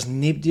 There's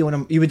nobody on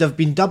him. He would have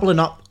been doubling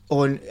up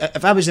on.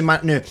 If I was the man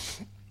now.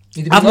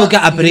 I've not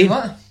got a brain.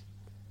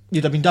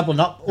 You'd have been doubling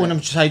up on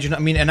him side, you know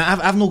what I mean? And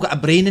I've not got a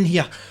brain in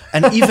here.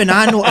 And even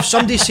I know, if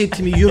somebody said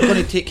to me, you're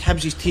going to take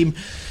Hibs' team,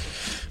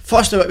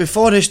 first of all, with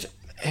Forrest,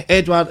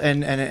 Edward,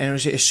 and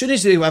as soon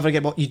as they ever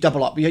get ball, you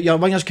double up. Your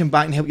wingers come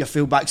back and help your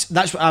fullbacks.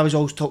 That's what I was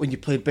always taught when you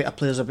play better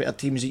players or better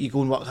teams, that you go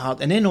and work hard.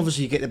 And then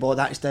obviously you get the ball,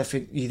 that's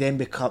different. You then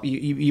become,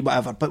 you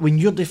whatever. But when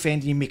you're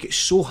defending, you make it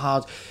so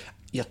hard.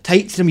 You're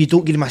tight to them, you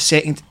don't give them a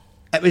second.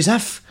 It was as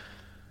if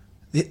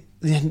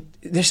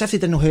as if they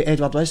didn't know who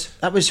Edward was.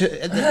 That was Like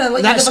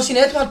you've never seen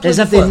Edward play as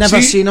if before. they'd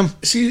never seen him.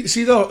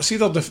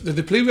 Did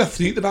they play with a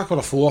 3 at the back or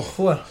a 4?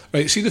 4.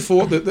 Right, see the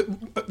 4,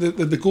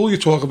 the goal you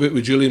talk about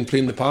with Julian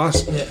playing the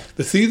pass, Yeah.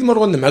 the 3 of them are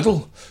on the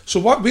middle. So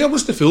where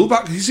was the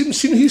fullback? He seemed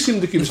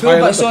to keep his The high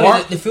fullback, up the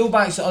park. the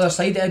fullback's the other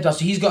side of Edward,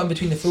 so he's got in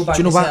between the fullback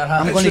Do you know and the what? centre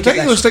half. I'm It's going to get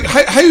ridiculous. this.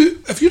 Like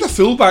how if you're a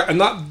fullback and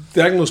that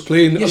diagonal's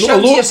playing, You're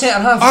shouting to your centre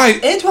half,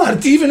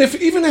 Edward. Even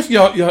if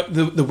you're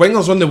the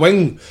winger's on the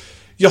wing,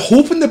 you're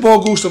hoping the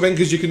ball goes to the wing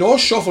because you can all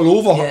shuffle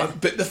over. Yeah.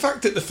 But the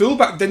fact that the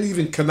fullback didn't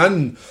even come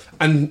in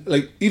and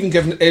like even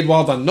giving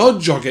Edward a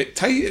nudge or get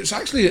tight, it's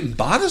actually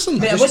embarrassing.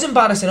 Mate, it was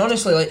embarrassing,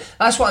 honestly. Like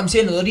that's what I'm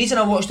saying. The reason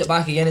I watched it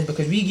back again is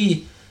because we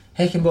give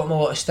Heckingbottom a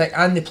lot of stick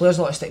and the players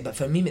a lot of stick. But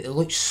for me, mate, they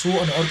look so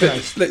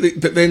unorganised.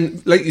 But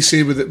then, like you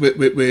say, with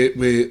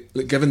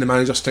like giving the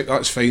manager stick,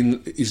 that's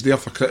fine. He's there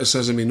for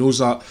criticism. He knows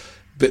that.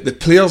 But the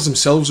players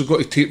themselves have got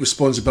to take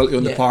responsibility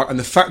on the part, and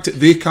the fact that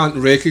they can't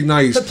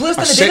recognise. But players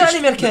don't do that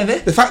anymore,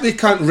 Kevin. The fact they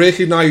can't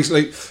recognise,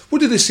 like,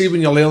 what do they say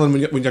when you're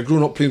learning, when you're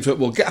growing up playing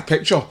football? Get a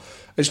picture.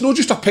 It's not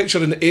just a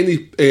picture in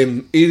any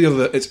area,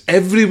 that it's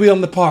everywhere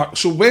in the park.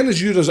 So when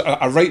as you as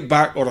a right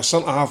back or a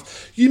centre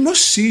half, you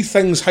must see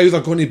things how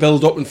they're going to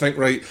build up and think,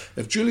 right,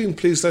 if Julian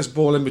plays this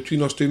ball in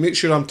between us two, make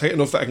sure I'm tight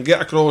enough that I can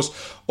get across,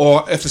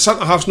 or if the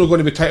centre half's not going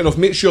to be tight enough,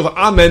 make sure that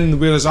I'm in,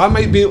 whereas I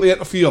might be able to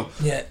interfere.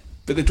 Yeah.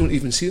 But they don't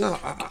even see that.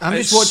 I'm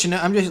just watching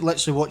it. I'm just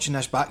literally watching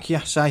this back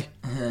here, Si.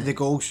 The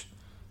goals.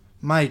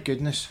 My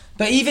goodness.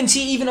 But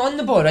even on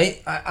the ball,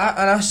 right?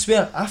 I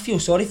swear, I feel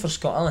sorry for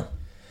Scott Allen.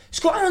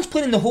 Scott Allen's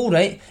playing in the hole,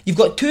 right? You've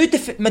got two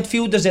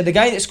midfielders there. The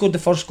guy that scored the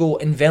first goal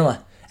in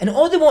Vela and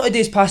all they want to do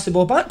is pass the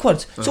ball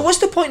backwards. So what's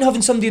the point in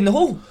having somebody in the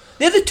hole?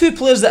 They're the two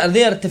players that are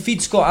there to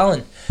feed Scott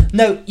Allen.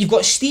 Now you've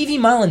got Stevie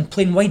Mallon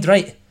playing wide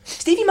right.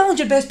 Stevie Mallon's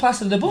your best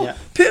passer of the ball.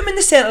 Put him in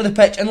the centre of the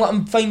pitch and let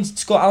him find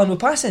Scott Allen with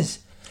passes.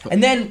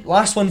 And then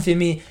last one for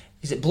me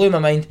is, it blew my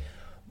mind,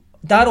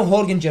 Daryl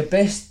Horgan's your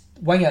best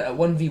winger at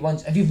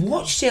 1v1s. If you've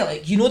watched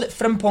Celtic, you know that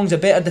Frimpong's a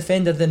better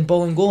defender than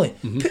Bolingoli.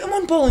 Put him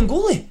on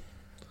Bolingoli.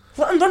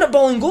 Let him run at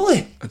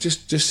Bolingoli. It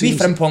just Me,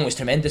 seems... Frimpong was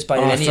tremendous, by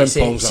the way. I need to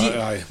say. Frimpong's See,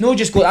 aye. no,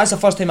 just go. That's the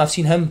first time I've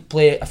seen him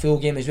play a full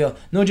game as well.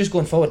 No, just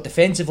going forward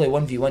defensively,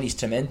 1v1, he's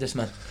tremendous,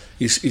 man.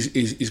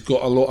 He's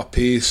got a lot of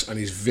pace, and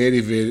he's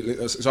very, very...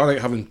 It's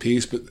alright having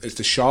pace, but it's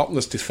the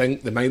sharpness to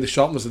think, the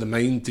sharpness of the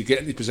mind to get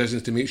into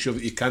positions to make sure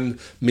that you can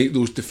make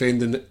those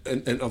defending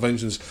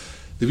interventions.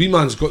 The wee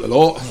man's got a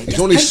lot. He's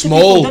only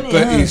small,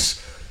 but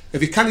he's... If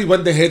he can't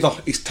win the header,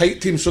 he's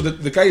tight to him, so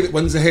that the guy that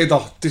wins the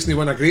header doesn't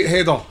win a great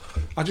header.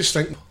 I just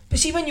think... But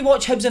see, when you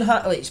watch Hibs and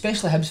like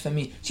especially Hibs for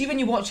me, see when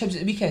you watch Hibs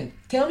at the weekend,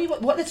 tell me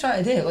what they're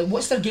trying to do. Like,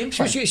 what's their game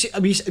plan? We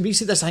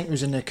said this, I think it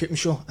was in the Cooking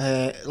Show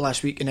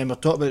last week, and then we're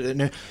talking about it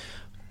now.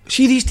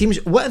 See these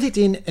teams, what are they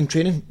doing in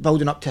training,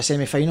 building up to a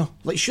semi-final?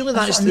 Like, surely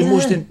that's the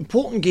most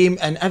important game,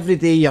 and every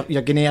day you're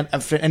going to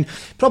everything. And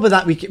probably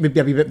that week it would be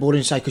a wee bit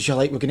boring side because you're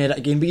like, we're going to do it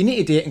again, but you need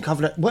to do it and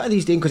cover it. What are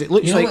these doing? Because it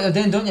looks you know like... what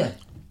they're doing, don't you?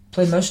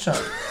 Playing mousetrap.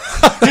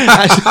 They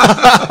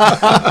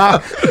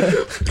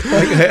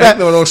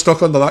were all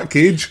stuck under that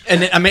cage.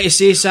 And I meant to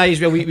say, Si,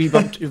 as well, we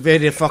bumped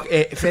very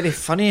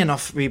funny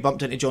enough, we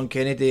bumped into John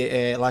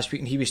Kennedy last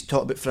week, and he was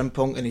talking about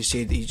Frimpong, and he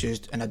said he's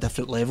just in a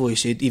different level. He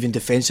said even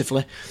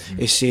defensively,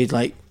 he said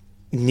like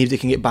nobody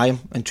can get by him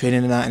in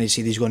training and that, and he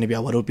said he's going to be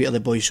a world beater, the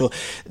boy. So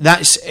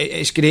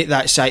it's great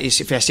that side.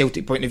 From a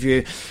Celtic point of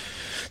view,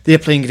 they're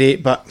playing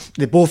great, but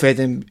they both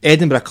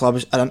Edinburgh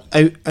clubs are an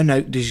out and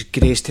out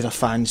disgrace to their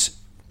fans.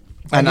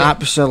 An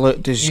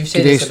absolute disgrace. You've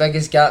said it's the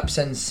biggest gap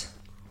since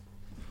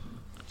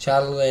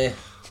Charlie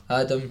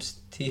Adams'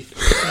 teeth.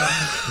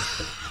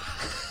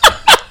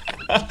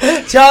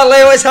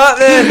 Charlie, what's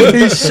happening?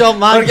 He's some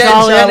man,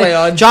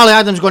 Charlie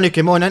Adams going to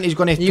come on, and he's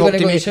going to talk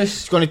to me.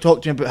 He's going to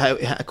talk to me about how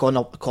to hit a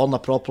corner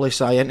properly,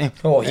 isn't he?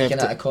 Oh, he can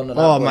hit a corner.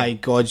 Oh my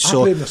God! So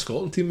I played in the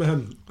Scotland team with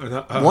him.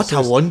 And what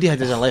a one he had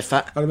as a left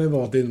foot. I remember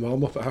we were doing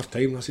warm up at half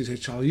time, and I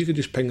said, Charlie, you could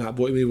just ping that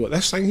boy to me. What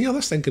this thing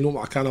can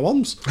open a can of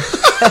worms.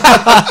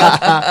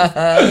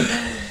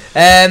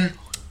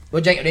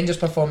 What do you think of Rangers'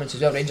 performance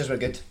as well? Rangers were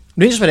good.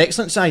 Rangers were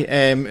excellent, Si.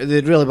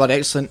 They really were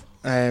excellent.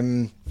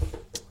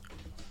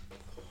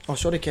 Oh,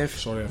 sorry, Kev.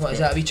 Sorry. What is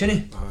that, a wee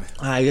tunie?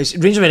 Aye,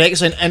 Rangers were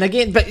excellent, and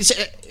again, but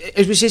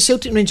as we say,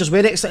 Celtic and Rangers were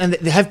excellent,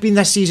 and they have been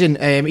this season,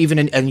 even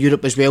in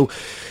Europe as well.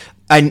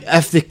 And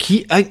if the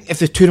two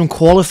of them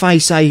qualify,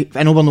 Si,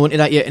 I know we're not into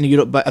that yet in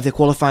Europe, but if they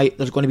qualify,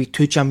 there's going to be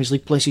 2 Champions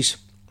League places.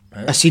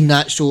 Right. I've seen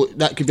that, so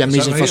that could be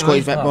amazing for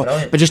Scottish football.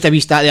 But just a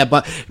wee stat there.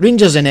 But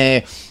Rangers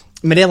and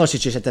Morelos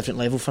is just a different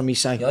level for me,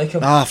 Si. You like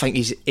him? I think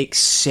he's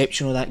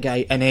exceptional, that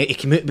guy. And he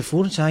came out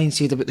before, Si, and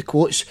said about the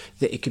quotes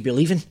that he could be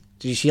leaving.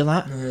 Did you hear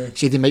that? He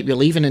said he might be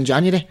leaving in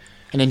January.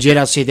 And then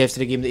Gerrard said after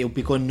the game that he'll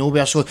be going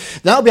nowhere. So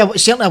that'll be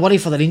certainly a worry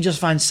for the Rangers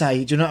fans,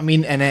 Si. Do you know what I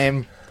mean?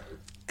 And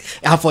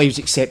I thought he was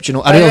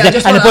exceptional. I really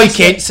did. And the boy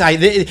Kent, Si.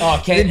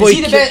 Kent. Is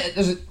he the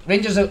best?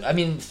 Rangers, I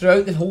mean,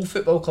 throughout the whole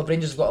football club,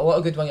 Rangers have got a lot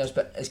of good wingers,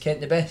 but is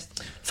Kent the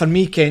best? For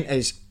me, Kent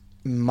is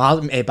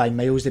by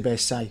miles the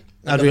best, Si.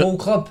 The whole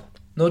club,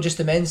 not just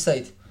the men's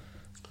side.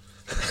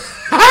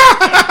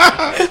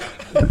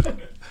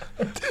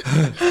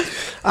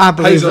 I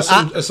believe is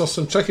there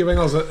some tricky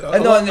wingers?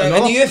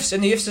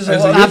 In the youths, there's a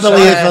lot. I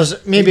believe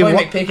there's maybe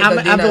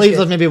I believe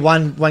there's maybe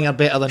one winger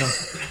better than him.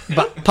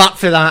 But apart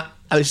from that,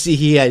 I would say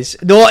he is.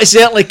 No, it's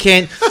certainly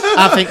Kent.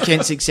 I think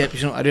Kent's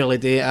exceptional. I really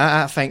do.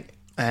 I think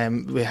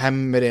with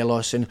him,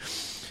 Morelos, and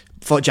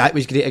thought Jack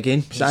was great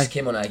again. He just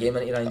came on at a game,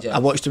 didn't he, Ryan? I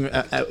watched him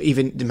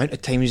even the amount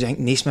of times I think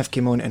Naismith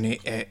came on, and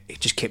he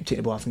just kept taking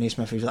the ball from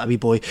Naismith. He was like a wee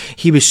boy.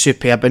 He was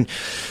superb. And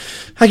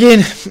again,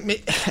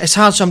 it's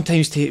hard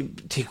sometimes to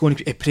go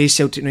and praise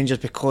Celtic Rangers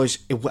because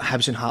of what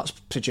Hibs and Hearts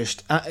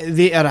produced.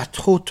 They are a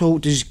total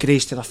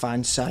disgrace to their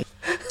fans' side.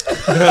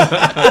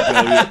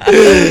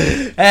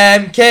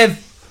 Kev,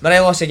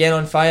 Morelos again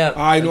on fire.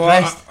 I know.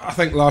 I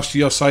think last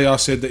year Saya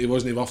said that he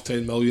wasn't worth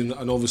 10 million,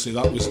 and obviously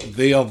that was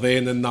there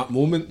then in that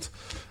moment.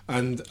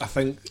 And I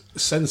think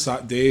since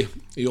that day,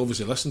 he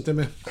obviously listened to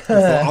me. I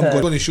thought,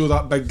 I'm going to show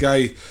that big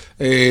guy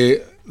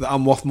that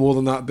I'm worth more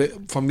than that.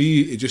 But for me,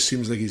 it just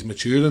seems like he's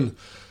maturing.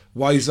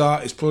 Why is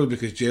that? It's probably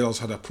because Gerrard's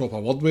had a proper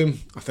word with him.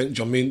 I think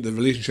Jermaine, the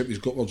relationship he's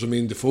got with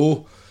Jermaine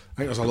Defoe, I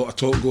think there's a lot of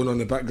talk going on in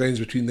the backgrounds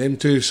between them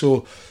two.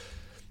 So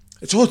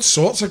it's all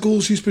sorts of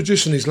goals he's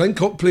producing. His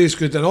link-up play is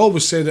good, and I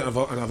always said it, and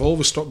I've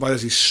always stuck by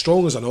this. He's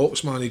strong as an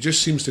ox, man. He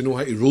just seems to know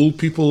how to roll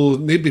people.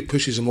 Nobody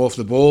pushes him off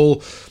the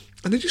ball.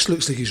 And it just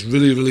looks like he's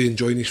really, really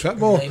enjoying his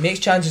football. He makes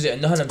chances out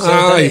of nothing himself.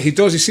 Aye, doesn't he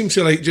does. He seems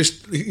to like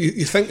just.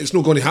 You think it's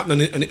not going to happen,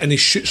 and he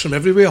shoots from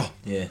everywhere.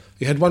 Yeah.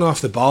 He had one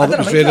off the bar that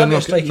was I very don't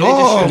mind that unlucky. striker,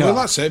 he just No, shoot.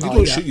 that's it. If you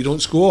don't shoot, you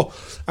don't score.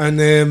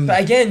 And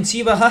But again,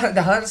 see with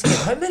the Hearts game,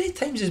 how many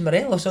times is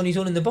Morelos on his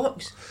own in the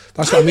box?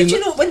 That's How what I mean. would you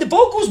know, when the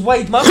ball goes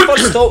wide, my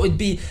first thought would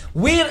be,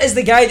 where is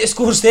the guy that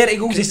scores 30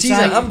 goals a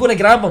season? I'm going to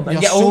grab him and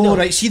You're get hold so of him.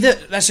 right. See,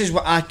 this is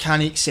what I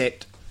can't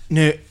accept.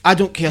 Now, I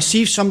don't care.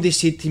 See if somebody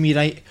said to me,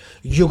 right,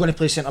 you're going to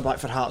play centre-back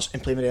for Hearts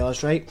and play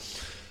Morelos, right?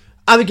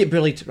 I would get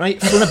bullied, right?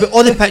 Thrown about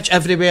all the pitch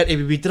everywhere. He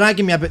would be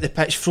dragging me about the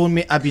pitch, throwing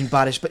me. I'd be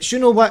embarrassed. But you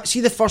know what?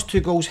 See the first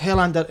 2 goals,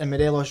 Helander and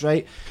Morelos,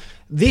 right?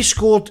 They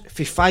scored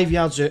for 5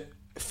 yards out.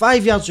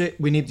 5 yards out,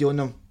 we need to own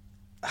them.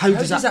 How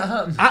does that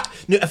happen?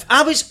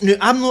 I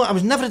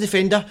was never a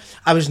defender.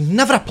 I was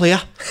never a player.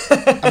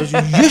 I was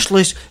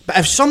useless. But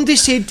if somebody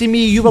said to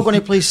me, you were going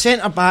to play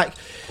centre-back,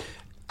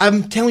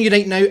 I'm telling you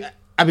right now,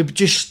 I would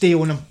just stay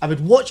on him. I would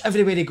watch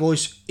everywhere he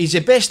goes. He's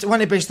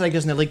one of the best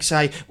strikers in the league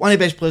side, one of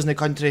the best players in the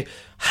country.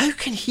 How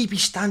can he be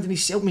standing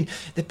himself? I mean,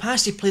 the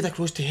pass he played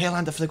across to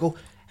Helander for the goal,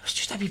 it was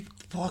just a wee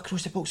ball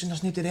across the box and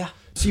there's nobody there.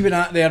 See with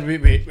that there,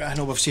 I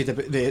know we've said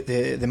about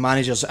the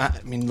managers. I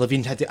mean,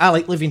 Levine I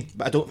like Levine,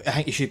 but I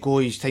think he should go.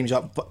 His time's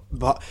up.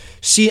 But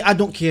see, I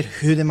don't care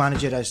who the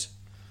manager is.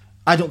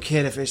 I don't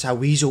care if it's a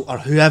weasel or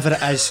whoever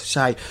it is.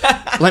 Si,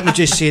 let me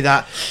just say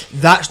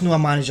that's not a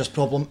manager's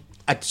problem.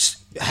 It's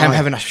him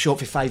having a shot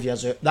for 5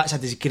 years out. That's a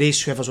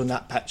disgrace. Whoever's on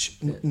that pitch,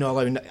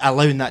 not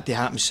allowing that to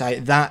happen. Si,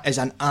 that is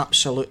an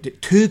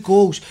absolute 2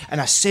 goals in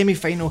a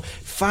semi-final,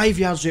 5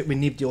 yards out with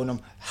nobody on him.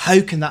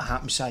 How can that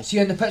happen, Si? See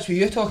on the pitch with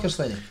you talking,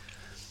 Slaney?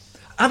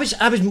 I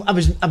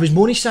was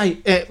moaning,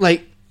 Si.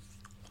 Like,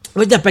 I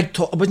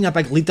wasn't a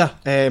big leader.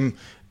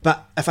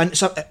 But if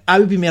I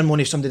would be more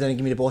moaning if somebody didn't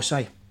give me the ball, Si.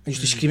 I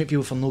used to scream at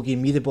people for not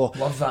giving me the ball.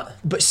 Love that.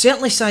 But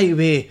certainly,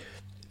 Si,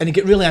 and I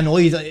get really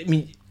annoyed. I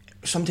mean,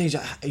 sometimes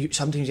after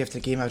the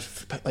game, I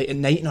was like at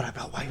night, and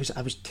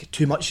I was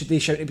too much today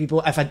shouting at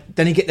people if I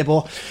didn't get the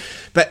ball.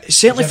 But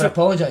certainly, Did you ever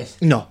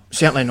apologise? No,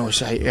 certainly no.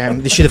 Si.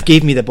 They should have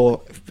gave me the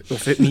ball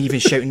without me even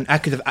shouting. I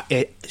could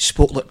have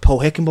spoke like Paul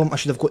Heckenbaum. I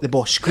should have got the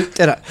ball scooped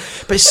at it.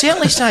 But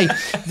certainly, Si,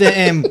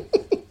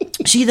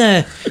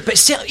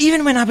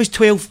 even when I was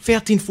 12,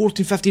 13,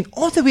 14, 15,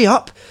 all the way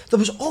up, there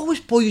was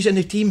always boys in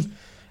the team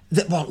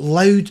that were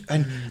loud,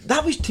 and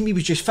that was, to me,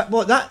 was just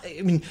football.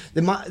 I mean,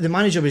 the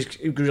manager was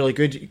really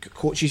good,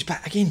 coaches,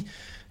 but again,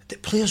 the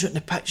players out on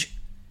the pitch.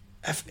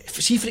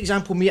 See, for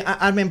example, me,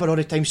 I remember all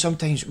the time.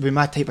 Sometimes with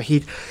my type of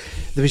head,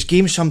 there was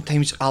games.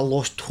 Sometimes I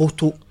lost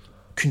total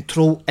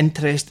control,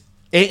 interest.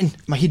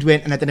 My head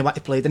went, and I didn't want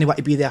to play. Didn't want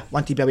to be there.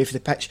 Wanted to be away from the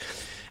pitch.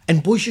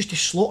 And boys used to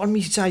slaughter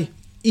me. Si,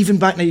 even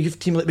back now, you've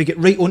team like we get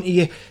right onto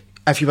you.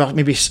 If you were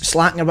maybe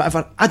slacking or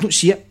whatever, I don't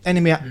see it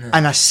anymore. No.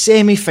 In a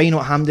semi-final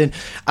at Hampden,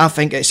 I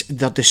think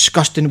they're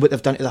disgusting what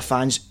they've done to their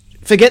fans.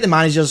 Forget the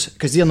managers,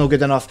 because they're not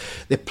good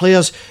enough. The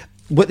players,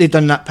 what they've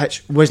done on that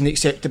pitch wasn't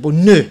acceptable.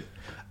 No,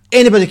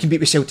 anybody can beat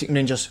with Celtic and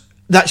Rangers.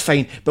 That's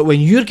fine. But when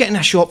you're getting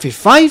a shot for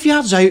 5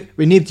 yards out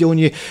with nobody on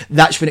you,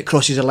 that's when it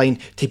crosses a line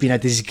to being a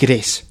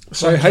disgrace.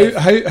 So how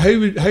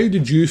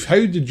did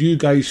you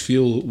guys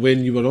feel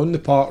when you were on the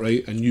park,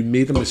 right, and you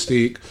made a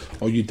mistake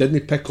or you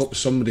didn't pick up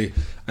somebody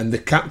and the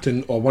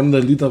captain or one of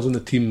the leaders on the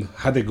team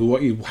had to go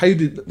at you? How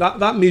did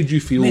that made you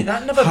feel? Mate,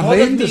 that never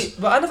bothered me.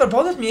 But that never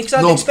bothered me because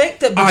I didn't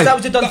expect it. Because that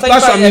would have done things.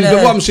 That's what I mean.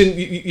 But what I'm saying,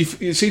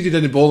 you said you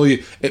didn't bother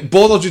you. It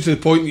bothered you to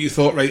the point that you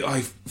thought,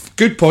 right,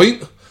 good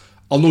point.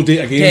 I'll no date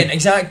again.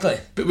 Exactly.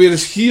 But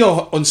whereas here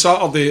on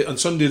Saturday and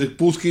Sunday,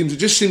 both games, it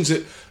just seems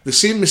that the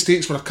same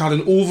mistakes were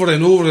occurring over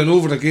and over and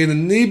over again,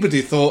 and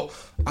nobody thought,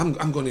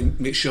 I'm going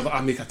to make sure that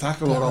I make a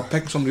tackle or I'll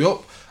pick somebody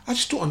up. I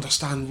just don't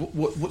understand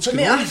what's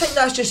going on. I think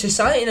that's just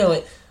society now.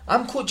 Like,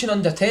 I'm coaching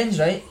under 10s,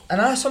 right? And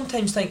I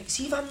sometimes think,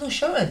 see if I'm not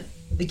shouting,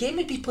 the game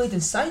would be played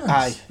in silence.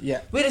 Aye,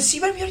 yeah. Whereas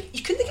see when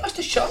you couldn't get us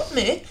to shut up,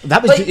 mate.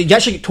 That was like, you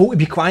actually get told to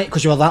be quiet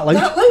because you were that loud.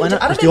 I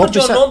remember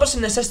John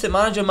Robertson, the assistant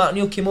manager, Martin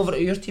Neal, came over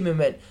to your team and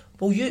went,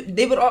 well,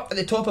 they were up at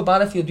the top of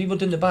Barrowfield, we were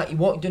down the back. He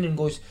walked down and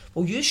goes,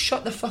 well, you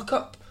shut the fuck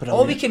up. Brilliant.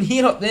 All we can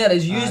hear up there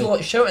is you a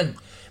lot shouting.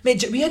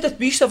 Mate, we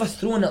used to have a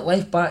throw-in at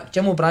left back.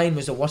 Jim O'Brien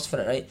was the worst for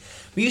it, right?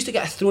 We used to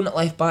get a throw-in at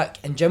left back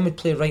and Jim would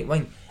play right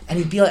wing and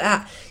he'd be like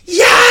that,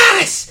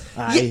 yes!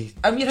 Aye,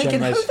 and you're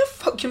thinking, how the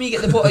fuck can we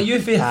get the ball of you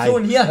for a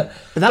throw-in here?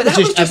 But that was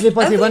just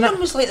everybody, wasn't it?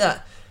 Everyone was like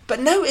that. But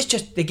now it's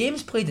just, the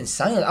game's played in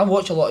silence. I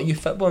watch a lot of youth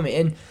football, mate,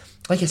 and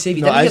like I say, if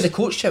you didn't hear the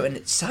coach shouting,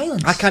 it's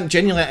silence. I can't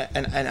genuinely,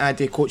 and I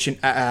do coaching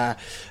at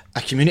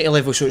a community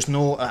level, so it's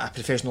not at a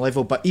professional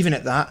level, but even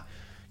at that,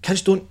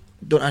 kids don't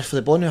ask for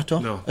the ball now at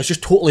all. No. It's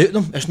just totally out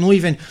of them. It's not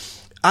even,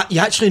 you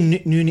actually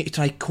need to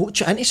try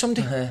coach it into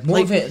somebody.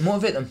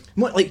 Motivate them.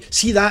 Like,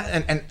 see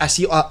that, and I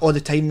see it all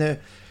the time now,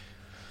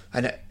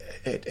 and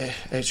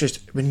it's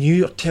just, when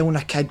you're telling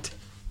a kid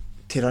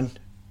to run,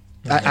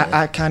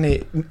 I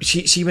can't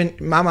see when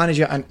my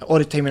manager, and all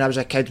the time when I was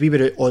a kid, we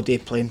were out all day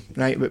playing,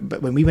 right?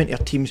 But when we went to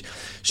our teams,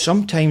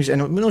 sometimes,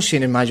 and we're not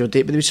saying in manager all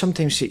day, but they would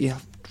sometimes say,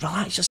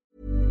 relax yourself.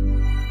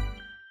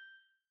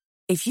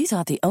 If you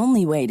thought the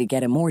only way to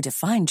get a more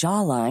defined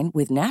jawline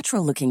with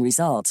natural-looking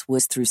results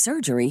was through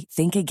surgery,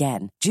 think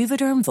again.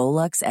 Juvederm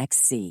Volux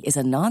XC is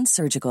a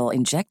non-surgical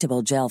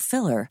injectable gel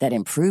filler that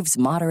improves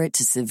moderate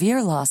to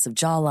severe loss of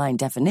jawline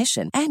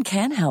definition and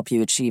can help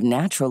you achieve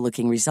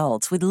natural-looking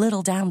results with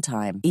little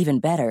downtime. Even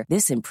better,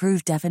 this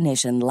improved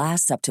definition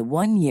lasts up to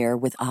 1 year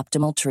with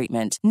optimal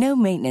treatment. No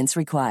maintenance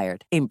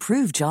required.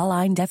 Improve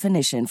jawline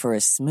definition for a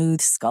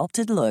smooth,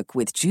 sculpted look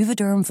with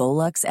Juvederm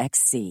Volux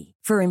XC.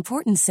 For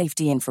important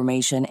safety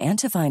information and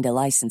to find a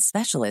licensed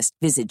specialist,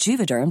 visit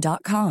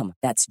Juvederm.com.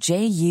 That's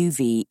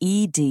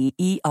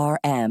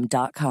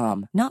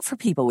JUVEDERM.com. Not for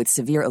people with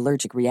severe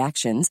allergic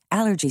reactions,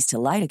 allergies to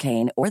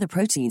lidocaine, or the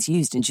proteins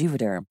used in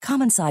Juvederm.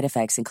 Common side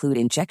effects include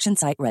injection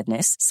site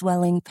redness,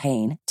 swelling,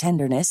 pain,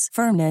 tenderness,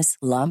 firmness,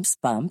 lumps,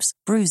 bumps,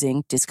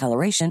 bruising,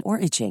 discoloration, or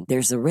itching.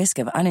 There's a risk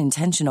of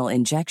unintentional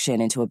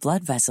injection into a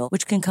blood vessel,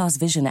 which can cause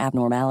vision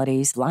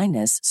abnormalities,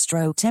 blindness,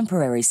 stroke,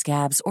 temporary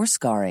scabs, or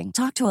scarring.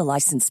 Talk to a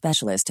licensed specialist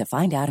to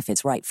find out if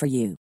it's right for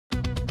you.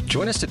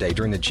 Join us today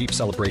during the Jeep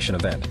Celebration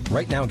event.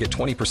 Right now, get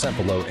 20%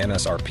 below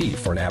MSRP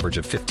for an average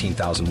of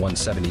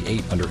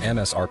 $15,178 under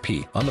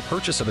MSRP on the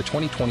purchase of a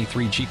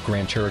 2023 Jeep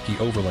Grand Cherokee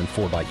Overland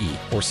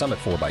 4xE or Summit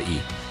 4xE.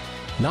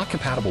 Not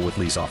compatible with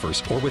lease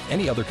offers or with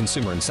any other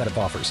consumer incentive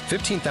offers.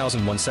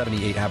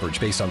 $15,178 average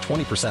based on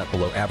 20%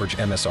 below average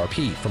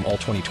MSRP from all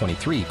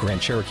 2023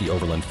 Grand Cherokee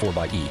Overland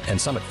 4xE and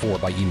Summit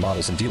 4xE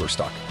models in dealer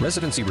stock.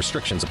 Residency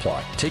restrictions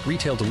apply. Take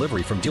retail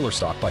delivery from dealer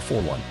stock by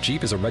 4/1.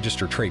 Jeep is a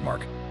registered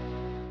trademark.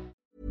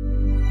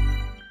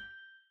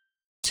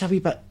 It's a wee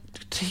bit,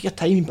 take your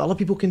time, but other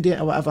people can do it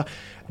or whatever.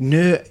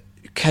 No,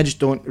 kids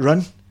don't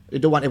run. They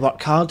don't want to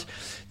work hard.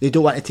 They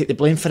don't want to take the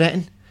blame for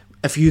it.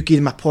 If you give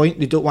them a point,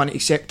 they don't want to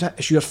accept it.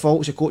 It's your fault,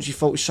 it's the coach's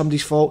fault, it's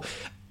somebody's fault.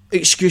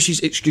 Excuses,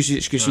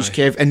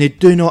 Kev, and they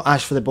do not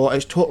ask for the ball.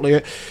 It's totally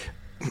out.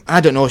 I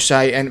don't know,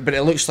 Si, but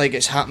it looks like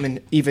it's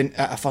happening even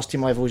at a first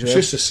team level as well.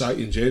 It's just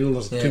society in general.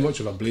 There's too much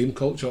of a blame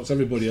culture. It's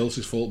everybody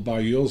else's fault by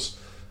yours,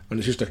 and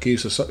it's just a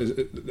case of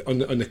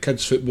on the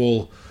kids'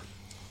 football.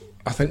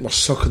 I think we're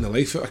sucking the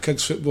life out of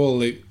kids'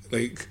 football.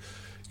 Like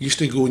used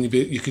to go and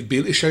you could be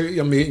able to shout at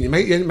your mate, and you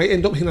might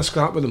end up having a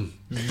scrap with them,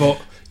 but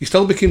you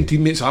still became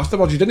teammates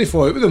afterwards. You didn't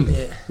fall out with them.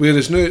 Yeah.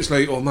 Whereas now it's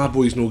like, oh, my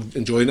boy's not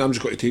enjoying it, I'm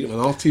just got to take him on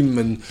our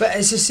team. But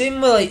it's the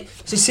same with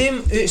it's the same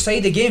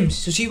outside the games.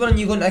 So see when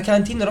you go into a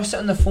canteen, they're all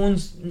sitting on their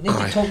phones,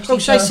 talk to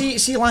each other.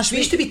 See last we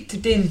week used to be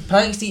doing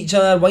pranks to each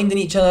other, winding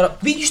each other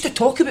up. We used to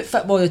talk about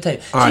football all the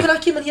time. See when I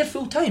came in here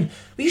full time,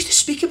 we used to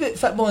speak about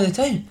football all the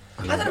time.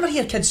 I don't ever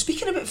hear kids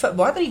speaking about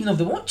football. I don't even know if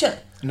they watch it.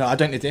 No, I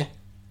don't today.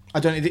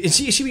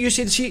 See what you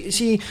said.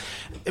 See,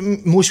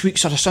 most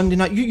weeks or a Sunday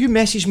night, you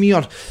message me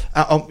or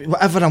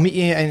whatever. I'll meet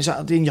you on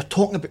Saturday, and you're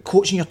talking about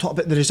coaching. You're talking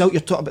about the result.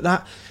 You're talking about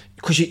that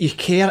because you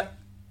care.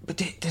 But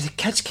do the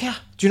kids care?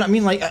 Do you know what I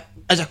mean? Like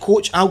as a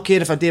coach, I'll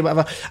care if I do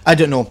whatever. I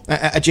don't know.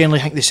 I generally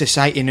think the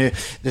society now.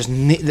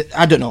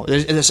 I don't know.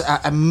 There's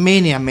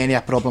many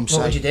problems.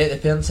 What would you do at the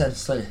parents'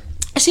 then?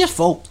 It's their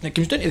fault. It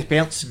comes down to the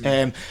parents.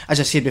 As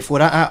I said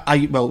before,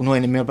 I well, not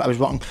anymore, but I was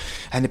working,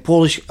 and the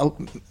Polish,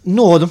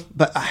 no all of them,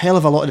 but a hell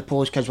of a lot of the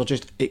Polish kids were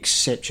just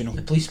exceptional.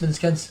 The policemen's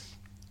kids?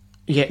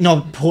 Yeah,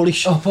 no,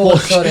 Polish. Oh,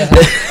 Polish. Sorry.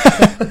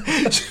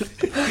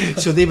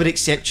 So they were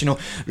exceptional.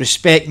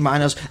 Respect,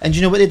 manners, and do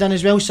you know what they done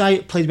as well, Si?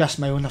 Played with a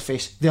smile on their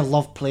face. They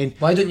love playing.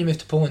 Why don't you move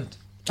to Poland?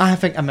 I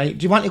think I might.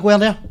 Do you want to go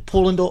there?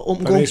 Poland or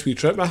open goal? A nice wee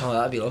trip, man. Oh,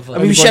 that'd be lovely. I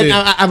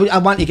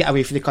want to get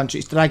away from the country.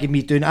 It's dragging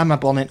me down. I'm a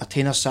born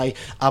entertainer, Si.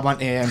 I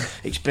want to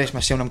express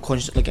myself, and I'm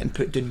constantly getting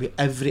put down with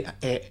every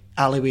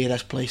alleyway of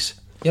this place.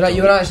 You're right.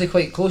 You were actually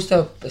quite close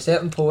to a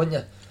certain pole, weren't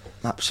you?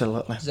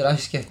 Absolutely.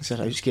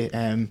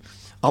 Zarowski.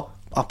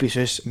 Up his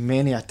house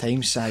many a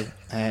time, Si.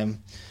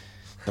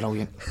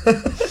 Brilliant.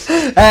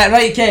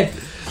 Right, Kev.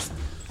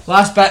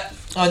 Last bit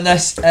on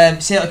this.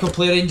 Celtic will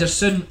play Rangers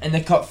soon in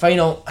the cup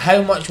final.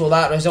 How much will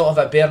that result of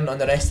a bearing on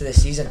the rest of the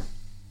season?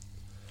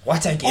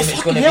 What a game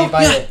it's going to be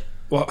by the...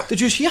 What? Did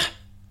you hear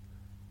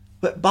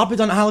what Barbie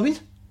done at Halloween?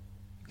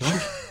 No.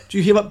 Did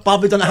you hear what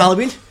Barbie done at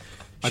Halloween?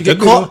 She get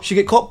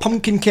caught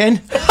pumpkin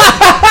Ken.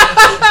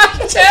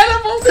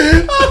 Terrible.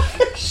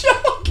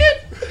 Shocking.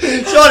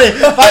 Sorry,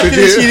 back to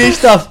the serious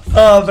stuff.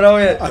 Oh,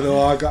 brilliant. I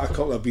know, I got a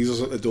couple of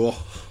beezers at the door.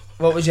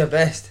 What was your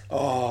best?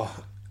 Oh,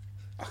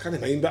 I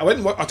can't mind, but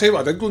I'll tell you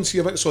what I did go and see.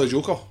 I went and saw the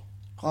Joker.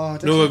 Oh,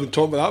 no, we've been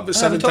talking about that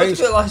 7 times.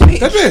 We talked about it last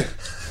week.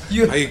 Did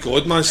we? My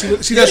God, man, see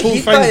this whole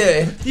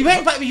thing. You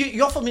went back.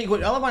 You offered me to go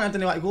to the other one. I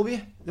didn't want to go with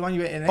you. The one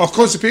you went in. Oh,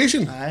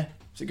 Constipation. Aye.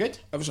 Is it good?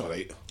 It was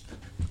alright.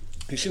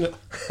 You seen it?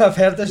 I've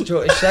heard this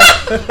joke is shit.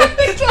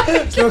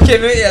 It's not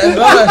came out yet.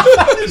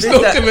 It's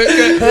not came out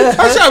yet.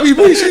 That's how we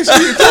boys say.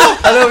 I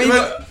know.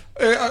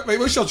 Right,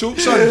 what's your joke,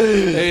 son?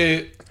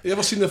 You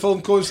ever seen the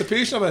film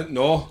Constipation? I went,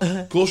 no.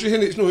 Of course you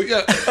haven't, it's not out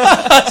yet.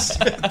 I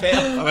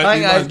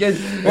think that's good.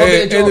 What about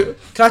the joke?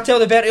 Can I tell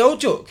the Bertie Auld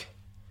joke?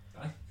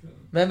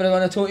 Remember the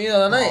one I told you the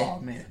other night?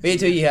 Oh, mate. Wait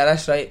till you hear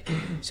this, right?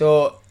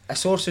 So, a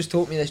source has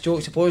told me this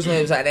joke. Supposedly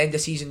it was at an end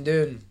of season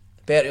do, and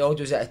Bertie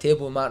Auld was at a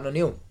table with Martin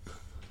O'Neill.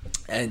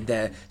 And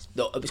it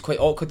was quite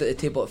awkward at the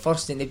table at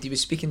first, and nobody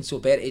was speaking, so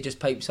Bertie just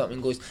pipes up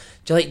and goes,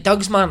 "Do you like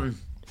Doug's, Martin?"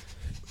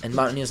 And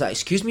Martin O'Neill's like,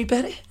 "Excuse me,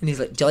 Bertie?" And he's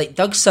like, "Do you like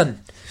Doug's,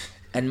 son?"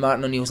 And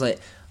Martin O'Neill's like,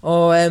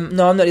 "Oh,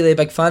 no, I'm not really a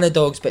big fan of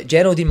dogs, but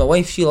Geraldine, my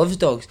wife, she loves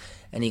dogs."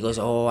 And he goes,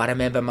 "Oh, I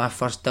remember my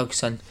first Doug,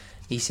 son."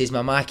 He says,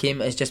 "My ma came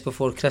to us just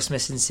before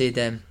Christmas and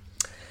said,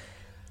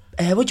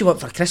 what do you want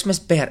for Christmas,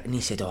 Bert?" And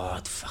he said, "Oh,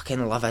 I'd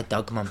fucking love a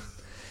Doug, mum."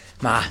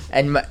 Ma.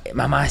 And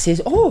my ma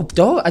says, "Oh,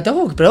 a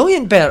dog,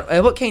 brilliant, Bert.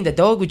 What kind of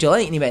dog would you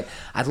like?" And he went,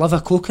 "I'd love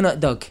a coconut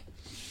dog."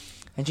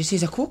 And she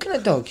says, "A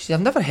coconut dog?" She says,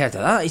 "I've never heard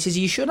of that." He says, "Are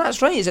you sure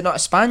that's right? Is it not a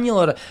spaniel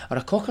or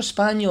a cocker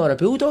spaniel or a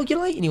bulldog you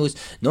like?" And he goes,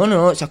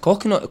 No, it's a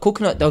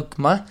coconut dog,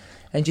 ma."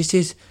 And she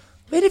says,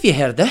 "Where have you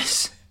heard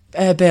this,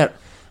 Bert?"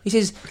 He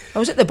says, "I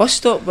was at the bus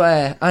stop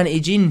with Auntie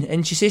Jean,"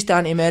 and she says to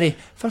Auntie Mary,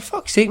 "For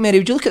fuck's sake, Mary,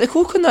 would you look at the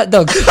coconut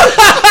dog?"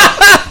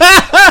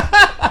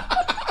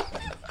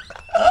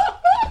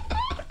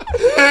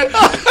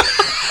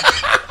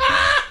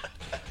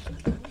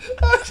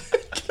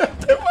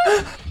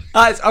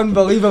 That's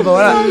unbelievable,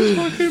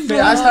 isn't it? Mate,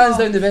 that's hands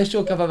down the best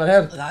joke I've ever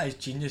heard. That is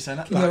genius, isn't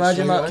it? Can you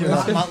imagine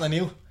Martin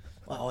O'Neill?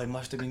 Oh, he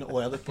must have been all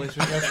over the place.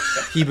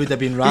 He would have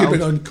been He'd rattled.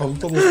 been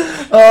uncomfortable.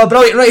 Oh,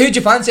 brilliant. Right, who'd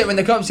you fancy it when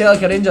they come up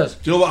Celtic or Rangers?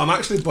 Do you know what? I'm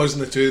actually buzzing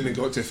the two of them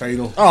got to the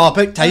final. Oh,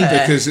 about time.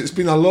 Because it's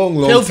been a long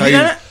 12 time. year,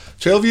 innit?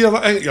 12 year,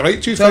 I think you're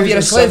right, 12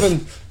 year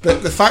 2007.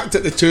 But the fact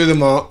that the two of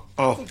them are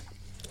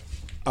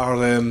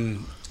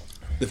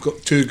they've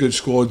got two good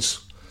squads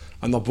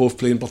and they're both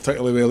playing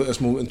particularly well at this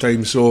moment in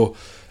time, so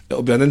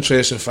it'll be an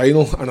interesting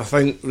final, and I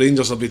think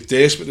Rangers will be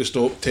desperate to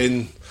stop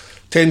 10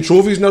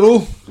 trophies in a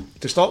row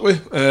to start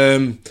with.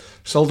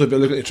 Still to be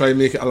looking to try and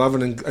make it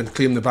 11 and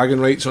claim the bagging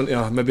rights onto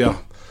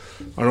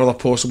another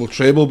possible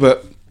treble,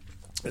 but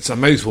it's a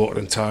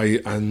mouth-watering tie,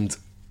 and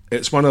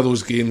it's one of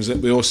those games that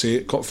we all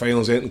say cup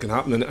finals, anything can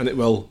happen, and it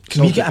will.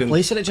 Can we get a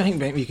place in it? Do you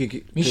think we could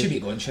get? We should be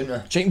going,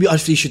 shouldn't we? Do you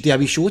think we should do a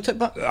wee show at it?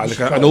 But like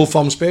an Old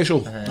Firm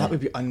special that would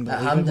be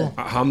unbelievable.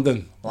 at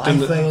Hampden.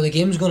 Live when all the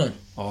games going on.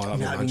 Oh, that'd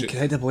be That'd be magic.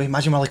 incredible.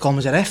 Imagine Willie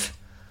Collins as a ref.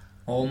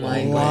 Oh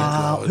my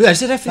Wow. god. Who is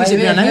the ref? By Is the it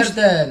way, been I announced?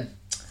 heard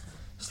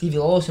Stevie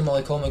Lawless and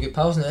Molly Coleman are good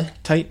pals now.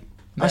 Tight.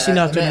 I seen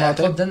her doing Club,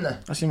 that. didn't they?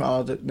 I seen her.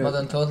 Mother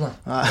and toddler.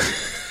 I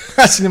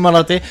seen him the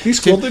other day. He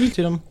scored, did he?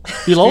 To them.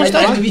 He lost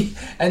And it.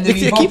 the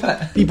wee bop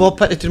it. Wee ball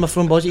pit to my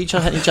front balls at each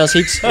other, hitting each other's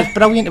heads. It's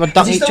brilliant. They were Is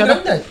ducking he each still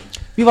other. grounded?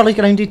 We were like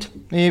grounded.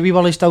 We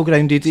were like still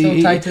grounded.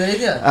 Still tied to the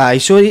radio? Aye,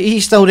 so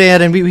he's still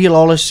there, and wee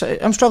Lawless.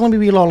 I'm struggling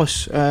with wee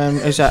Lawless.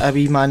 Is a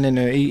wee man, and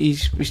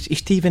he's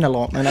thieving a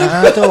lot, and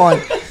I don't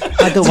want.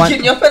 I don't want.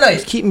 Keeping you up at night?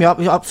 He's keeping me up.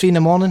 He's up 3 in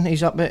the morning.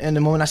 He's up in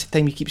the morning. That's the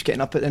time he keeps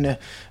getting up at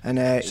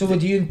So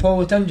would you and Paul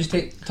with him just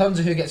take turns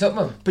of who gets up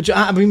with him?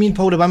 But we mean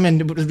Paul the Wim,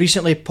 and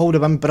recently Paul the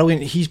Wim,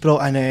 brilliant. He's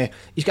brought in.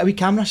 He's got a wee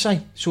camera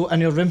side, so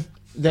in your room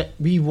that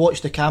we watch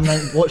the camera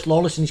and watch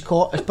Lawless in his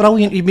cot. It's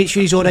brilliant. He makes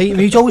sure he's all right, and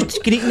he's always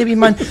greeting the wee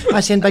man.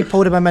 I send big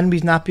Paul the Wim in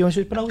with his nappy on, so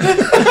it's brilliant.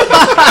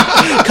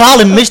 Call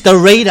him Mr.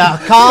 Radar,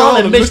 call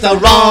him Mr.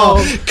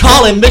 Wrong,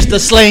 call him Mr.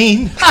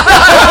 Slain.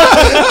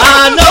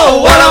 I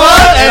know what I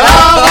want, and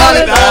I want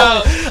it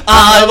now.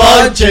 I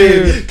want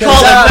you,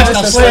 call him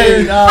Mr.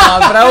 Slain.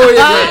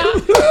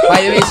 Brilliant.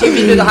 By the way, see if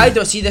we do the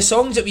hydro, see the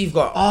songs that we've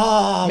got.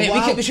 Oh, Mate,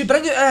 wow. we should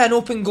bring out an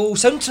open goal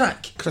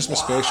soundtrack. Christmas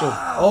special.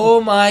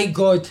 Oh my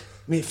god.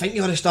 Mate, think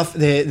of all the stuff,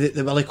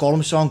 the Willie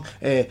Collins song,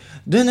 that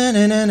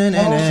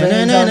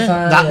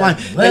one.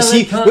 But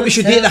see, what we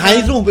should do at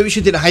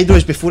the Hydro,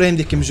 is before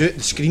anybody comes out,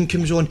 the screen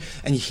comes on,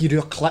 and you hear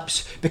our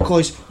clips,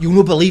 because you'll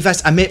not believe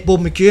this. I met Bob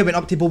McHugh, I went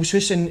up to Bob's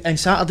house on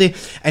Saturday,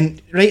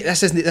 and right,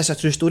 this is a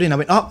true story, and I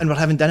went up, and we're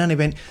having dinner, and he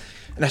went,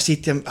 and I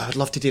said to him, I'd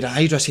love to do the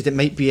Hydro. I said it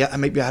might be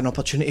an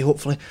opportunity,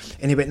 hopefully.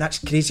 And he went, that's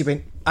crazy. He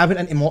went, I went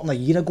into Morton a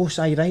year ago,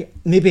 Si, right?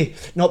 Maybe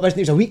not, it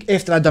was a week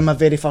after I'd done my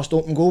very first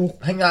open goal.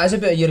 I think that is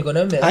about a year ago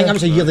now, mate. I think that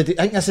was a year. I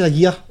think this is a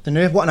year.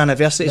 What an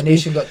anniversary The it's been.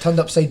 nation got turned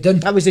upside down.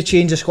 That was the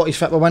change of Scottish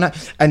football, wasn't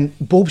it? And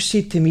Bob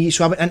said to me,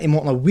 so I went into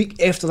Morton a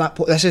week after that.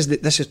 This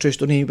is a true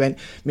story. He went,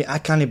 mate, I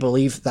can't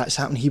believe that's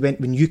happened. He went,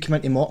 when you came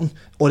into Morton,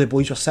 all the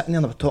boys were sitting there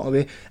and they were talking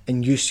away,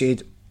 and you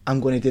said, I'm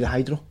going to do the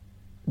Hydro.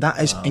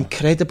 That is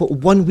incredible.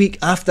 1 week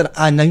after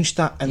I announced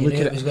that, and look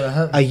at it,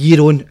 a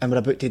year on, and we're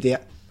about to do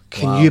it.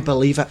 Can you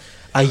believe it?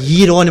 A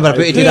year on, and we're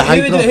about to do the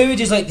Hydro. Who would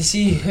you like to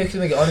see? Who can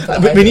we get on for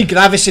the We need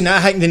Gravis in that.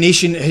 I think the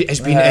nation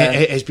has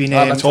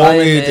been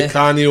Tommy, Di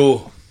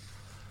Canio.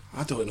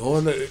 I don't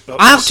know.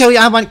 I'll tell you,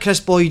 I want Chris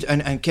Boyd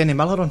and Kenny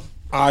Miller on.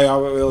 Aye, I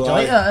will. Do you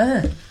like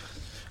that,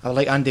 I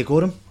like Andy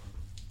Gorham.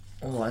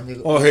 Oh, Andy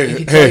Gorham. Oh, hey, you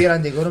could tell your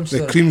Andy Gorham the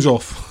story. cream's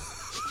off.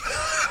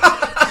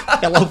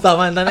 I love that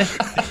one, didn't I?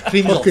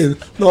 Cream's off. Fucking,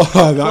 no,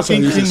 that's a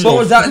reason. What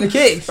was that in the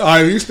cakes?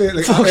 I used to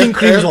like Fucking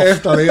cream's off.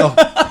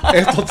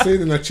 after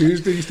training on a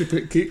Tuesday, used to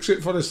put cakes out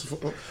for us.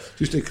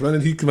 Used to come in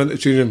and he'd come in to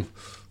change him.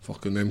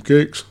 Fucking them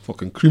cakes,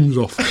 fucking cream's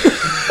off.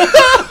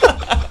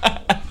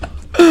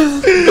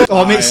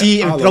 Oh, mate,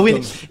 see, it was I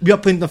brilliant. loved We were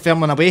playing the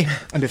Fairman away,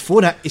 and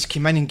before that, he's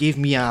came in and gave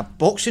me a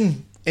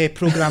boxing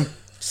programme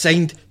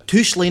signed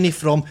to Slaney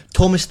from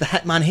Thomas the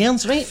Hitman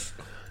Hearns, right?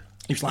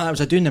 He was like, I was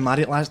doing the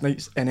Marriott last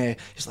night, and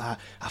he's like,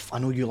 I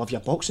know you love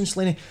your boxing,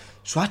 Slaney.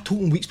 So I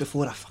told him weeks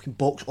before I fucking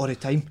box all the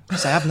time.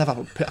 So I've never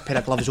put a pair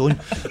of gloves on,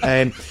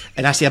 and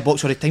I say I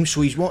box all the time.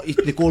 So the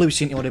goalie was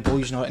saying to all the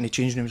boys in the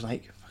changing room, was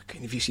like,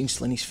 fucking, have you seen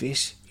Slaney's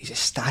face? He's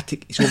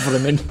ecstatic. He's over the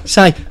moon.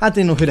 Si, I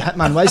didn't know who the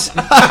hitman was.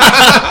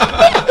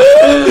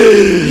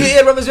 You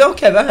hear him as well,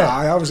 Kev, eh?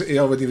 Aye, I was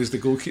here when he was the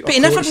goalkeeper. But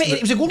he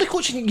was a goalie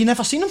coach and you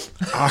never seen him.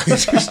 Aye,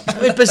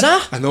 It was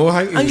bizarre. I know.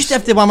 I used to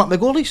have to warm up the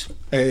goalies.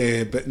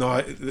 But no,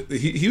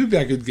 he would be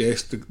a good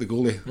guest, the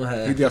goalie.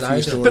 He'd do a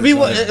few stories.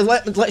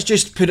 But let's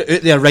just put it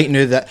out there right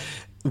now that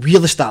we're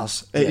the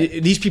stars.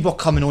 These people are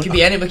coming on. Could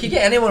be anyone. We could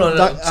get anyone on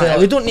that.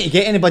 We don't need to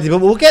get anybody, but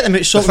we'll get them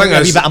out something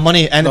a wee bit of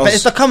money. But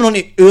if they're coming on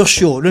to our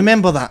show,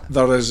 remember that.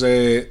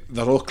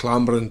 They're all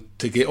clambering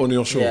to get on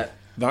our show. Yeah.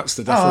 That's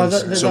the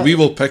difference. So we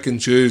will pick and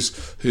choose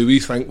who we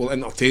think will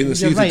entertain, and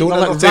see if they don't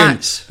entertain,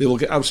 they will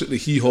get absolutely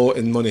hee-haw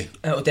in money.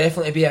 It'll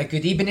definitely be a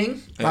good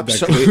evening.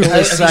 Absolutely. Have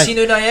you seen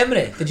Unai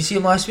Emery? Did you see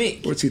him last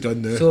week? What's he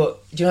done now? So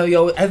do you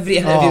know every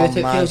interview with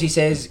Tuchel Hills he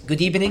says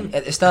good evening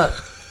at the start.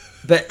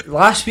 But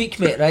last week,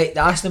 mate, right? They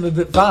asked him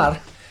about VAR.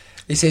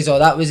 He says, "Oh,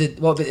 that was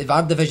what about the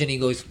VAR division?" He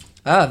goes,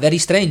 very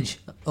strange.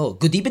 Oh,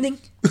 good evening.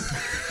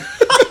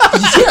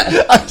 Did you see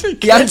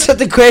it? He answered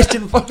the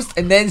question first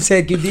and then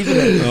said good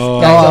evening.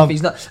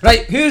 He's not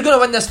right. Who's going to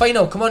win this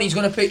final? Come on, he's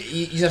going to put.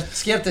 You're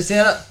scared to say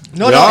it.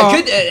 No, it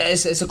could.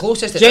 It's the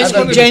closest.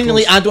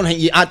 Genuinely, I don't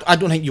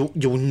think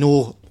you'll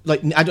know.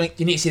 Like, I don't.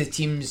 You need to see the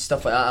teams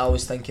stuff like that. I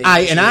always think.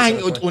 I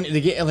think when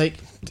they get like.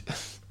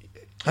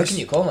 How can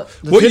you call it?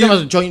 The two of them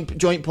are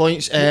joint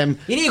points. You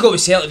need to go with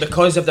Celtic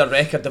because of their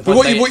record. But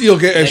what you'll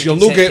get is you'll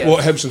not get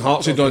what Hibs and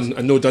Hearts have done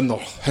and not done their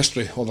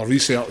history or their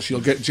research. You'll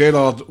get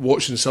Gerrard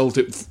watching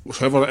Celtic,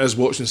 whoever it is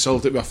watching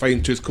Celtic with a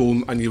fine tooth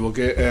comb, and you will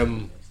get.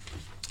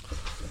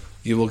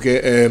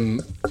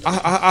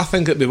 I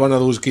think it'd be one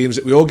of those games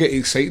that we all get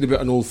excited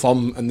about an Old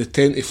Firm, and they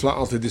tend to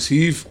flatter to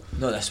deceive.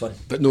 Not this one.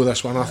 But no,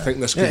 this one. I think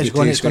this could be.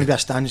 It's going to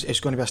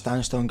be a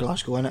standstill in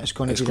Glasgow, isn't it? It's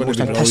going to be the most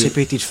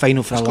anticipated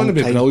final for a long time.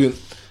 It's going to be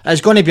brilliant.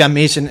 It's going to be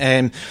amazing.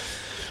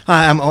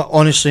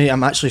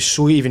 I'm actually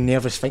so even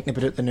nervous thinking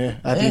about it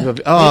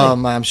now.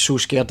 Man, I'm so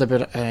scared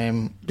about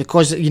it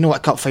because you know what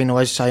a cup final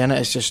is, innit?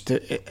 It's just.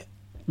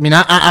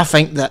 I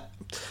think that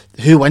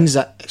who wins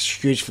it is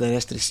huge for the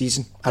rest of the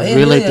season. I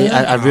really do.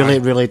 I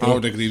really do. I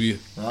would agree with you.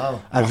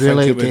 Wow. I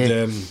really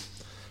do.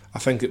 I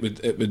think it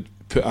would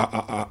put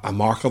a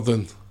marker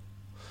down.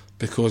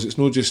 Because it's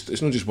not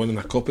just winning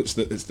a cup. It's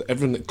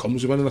everything that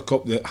comes with winning a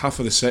cup. The half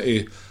of the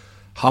city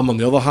hammer on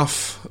the other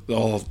half,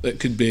 or it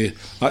could be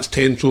that's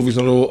 10 trophies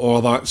in a row,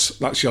 or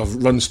that's your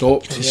run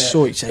stopped. It's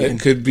so exciting.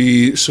 It could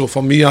be. So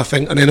for me, I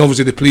think, and then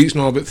obviously the plates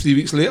now about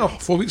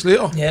 4 weeks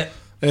later. Yeah.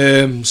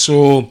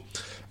 So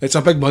it's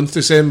a big month,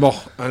 December,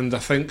 and I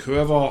think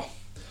whoever.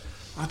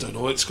 I don't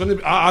know, it's going to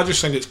be. I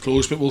just think it's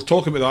close, but we'll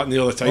talk about that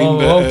near the time.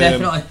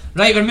 Definitely.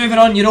 Right, we're moving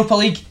on. Europa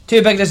League.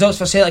 2 big results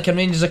for Celtic and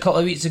Rangers a couple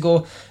of weeks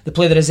ago. They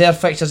play the reserve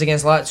fixtures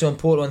against Lazio and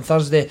Porto on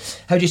Thursday.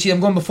 How do you see them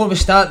going? Before we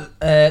start,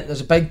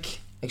 there's a big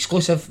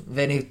exclusive. If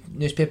any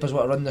newspapers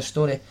want to run this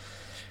story,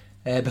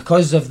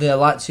 because of the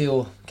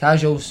Lazio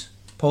casuals,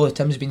 Paulie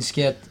Tim's been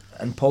scared,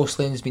 and Paul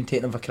Slane's been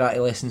taking over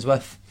karate lessons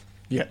with.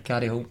 Yeah,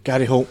 Gary Holt.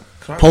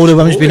 Paulie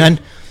Wim's been in.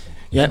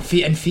 Yeah,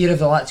 in fear of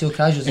the Lazio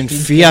casuals. In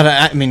fear,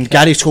 I mean,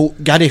 Gary Holt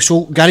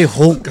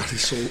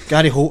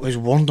has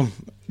warned them,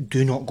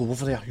 do not go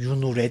over there. You're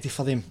not ready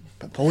for them.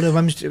 But Paulie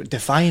Wim's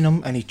defying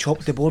him, and he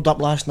chopped the board up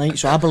last night.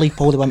 So I believe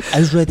Paulie Wim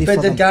is ready for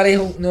them. But did Gary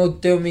Holt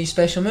not do me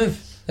special move?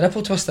 The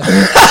nipple twister.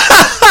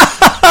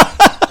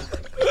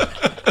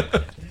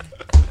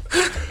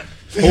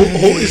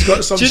 Holt's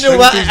got some. Do you know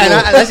what?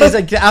 This is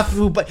a great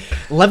afternoon, but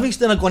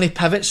Livingston are going to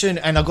pivot soon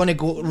and are going to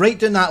go right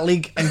down that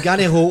league. And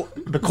Gary Holt,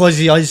 because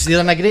they're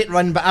in a great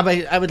run, but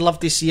I would love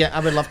to see it. I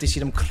would love to see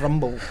them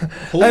crumble.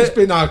 Holt's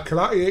been a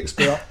karate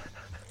expert.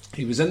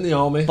 He was in the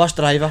army, bus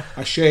driver,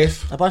 a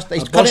chef,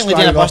 he's currently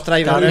doing a bus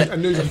driver.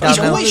 He's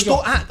got to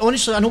stop that.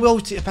 Honestly, I know we all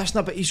take a piss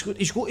now, but he's got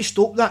to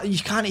stop that. He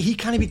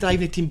can't be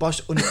driving the team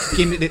bus on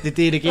the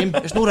day of the game.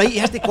 It's not right. He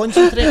has to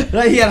concentrate.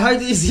 Right here, how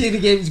do you see the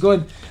games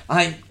going?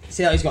 I think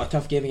Celtic's got a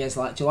tough game against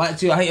Lazio. I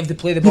think if they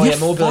play the ball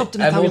Immobile,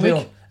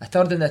 a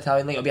third in the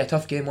Italian league, it'll be a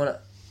tough game, won't it?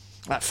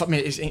 Fuck me,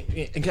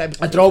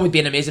 a draw would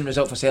be an amazing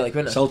result for Celtic,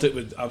 wouldn't it? Celtic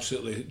would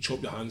absolutely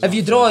chop your hands. If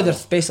you draw, they're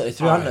basically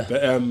through, aren't they?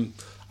 But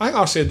I think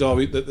I said all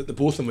week that the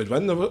both of them would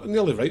win. They were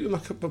nearly right in the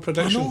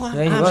prediction.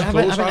 I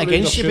went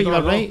against you, but you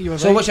were right.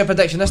 So what's your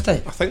prediction this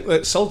time? I think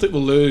that Celtic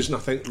will lose, and I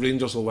think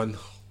Rangers will win.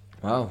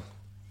 Wow.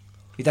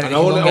 And I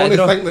only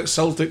think that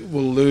Celtic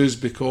will lose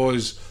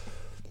because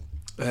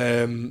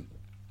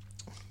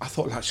I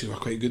thought Lazio were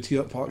quite good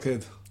here at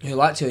Parkhead. Who,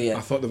 Lazio? Yeah,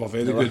 I thought they were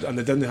very good, and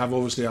they didn't have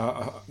obviously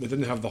they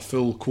didn't have their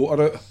full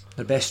quota out.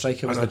 Their best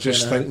striker was. And I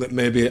just think that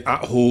maybe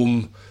at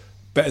home,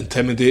 bit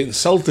intimidating.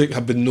 Celtic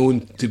have been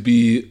known to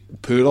be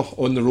poorer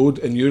on the road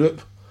in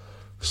Europe,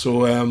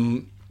 so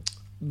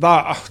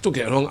that don't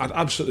get me wrong, I'd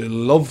absolutely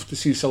love to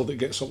see Celtic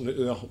get something out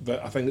there,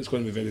 but I think it's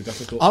going to be very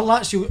difficult.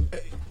 Lazio,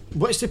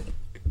 what's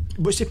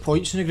the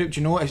points in the group?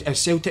 Do you know? Is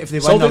Celtic, if they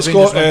win, Celtic's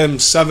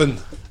got 7.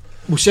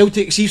 Will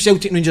Celtic, see if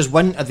Celtic and Rangers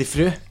win, are they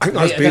through? I think that's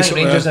I think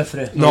basically Rangers it. are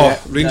through. No, Yeah.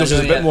 Rangers No,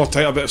 is a bit yeah. more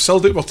tighter, but if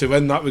Celtic were to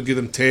win, that would give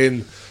them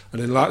 10,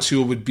 and then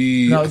Lazio would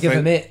be... That would give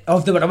them 8. Oh,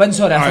 if they were to win,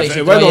 sorry, I thought you if they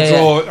said win or yeah.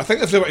 draw, I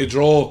think if they were to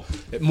draw,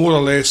 it more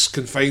or less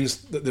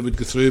confines that they would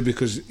go through,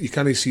 because you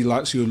can't see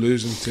Lazio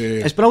losing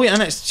to... It's brilliant,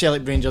 isn't it?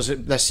 Celtic Rangers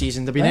this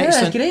season. They've been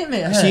excellent. Great,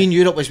 mate. See in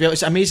Europe as well.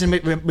 It's amazing.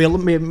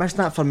 We missed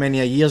that for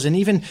many years, and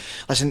even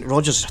listen,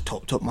 Rodgers is a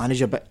top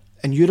manager, but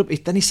in Europe he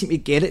didn't seem to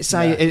get it.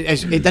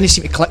 It didn't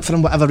seem to click for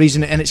him, whatever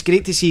reason. And it's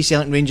great to see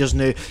Celtic Rangers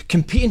now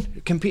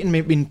competing.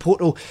 Maybe in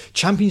Porto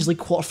Champions League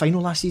quarter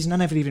final last season. I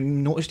never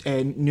even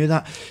knew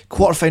that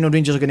quarter final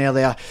Rangers are going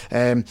there,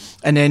 and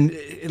then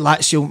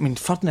Lazio. I mean,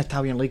 third in the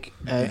Italian league,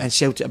 and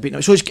Celtic are beating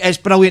them. So it's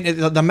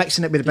brilliant. They're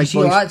mixing it with the big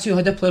boys. Lazio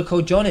had a player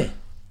called Johnny.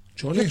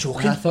 You're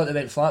joking. I thought they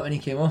went flat when he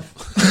came off.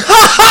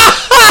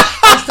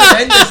 That's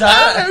tremendous,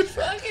 that.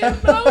 I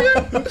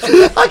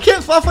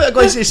thought I was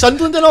going to say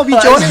Sunderland and all, be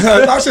Johnny.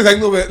 That's the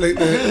thing though, like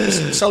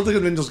the Celtic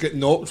and Rangers get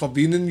knocked for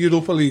being in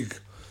Europa League,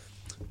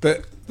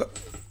 but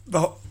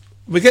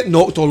we get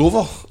knocked all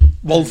over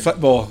world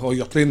football. Or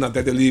you're playing that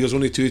deadly league, there's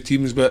only 2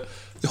 teams, but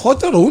they had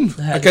their own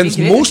against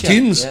most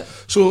teams. Yeah.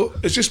 So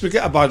it's just we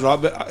get a bad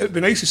rap, but it'd be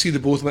nice to see the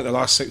both make the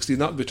last 16.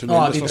 That'd be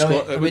tremendous for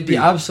Scotland. It would be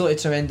absolutely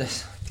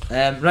tremendous.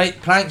 Right,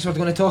 pranks we're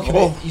going to talk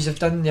about. You've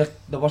done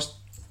the worst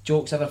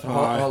jokes ever for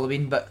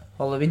Halloween,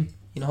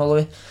 you know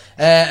Halloween.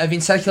 I've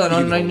been circulating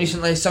online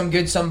recently, some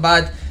good, some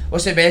bad.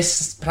 What's the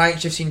best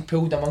pranks you've seen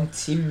pulled among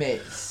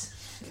teammates?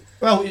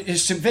 Well,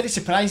 it's very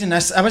surprising.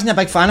 I wasn't a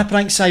big fan of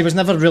pranks. I was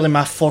never really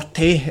my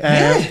forte.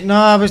 Really? No,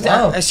 I was.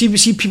 Wow. I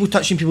see people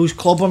touching people's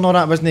club and all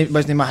that.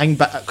 Wasn't my thing.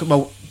 But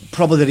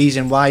probably the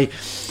reason why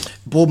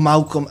Bob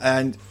Malcolm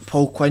and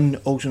Paul Quinn,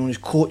 also known as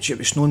Coach, it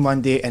was snowing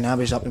one day, and I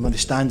was up in the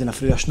stand and I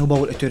threw a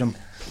snowball at the two of them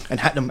and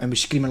hit them and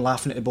was screaming,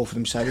 laughing at the both of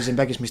them. So it was the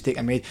biggest mistake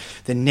I made.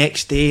 The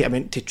next day I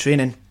went to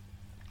training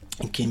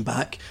and came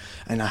back,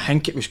 and I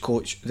think it was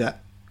Coach that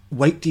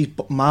wiped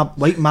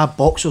my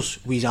boxers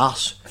with his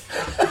arse.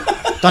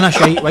 Done a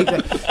shite, wiped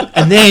it,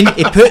 and then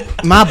he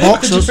put my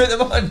boxers. Did you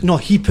put them on? No,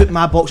 he put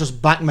my boxers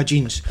back in my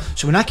jeans.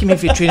 So when I came in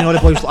for the training, all the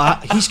boys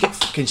like that. He's got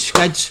fucking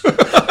skids.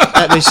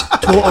 It was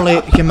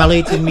totally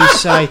humiliating me.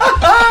 It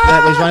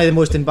was one of the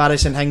most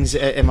embarrassing things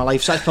in my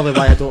life. So that's probably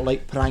why I don't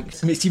like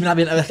pranks. I mean, Stephen,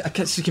 I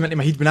just came into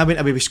my head when I went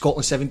away with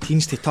Scotland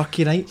 17s to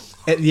Turkey, right?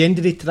 At the end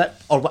of the trip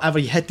or whatever,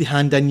 you had the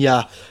hand in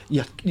you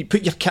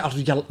put your kit or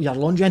your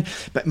laundry in,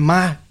 but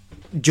my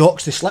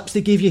jocks, the slips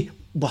they gave you,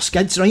 were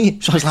skids,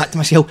 right? So I was like to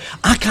myself,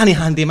 I can't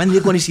hand them in, they're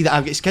going to see that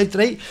I've got skids,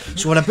 right?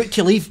 So when I booked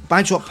to leave,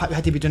 bags up, we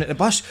had to be doing it at the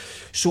bus.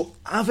 So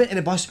I went to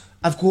the bus,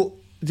 I've got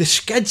the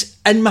skids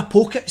in my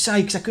pocket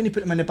side because I couldn't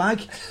put them in the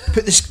bag.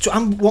 So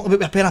I'm walking about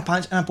with a pair of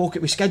pants in a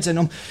pocket with skids in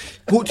them.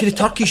 Go to the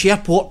Turkish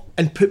airport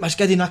and put my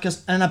skiddy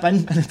knickers in a bin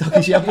in the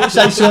Turkish airport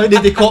side. So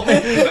they caught me.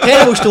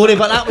 Terrible story,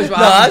 but that was what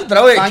that's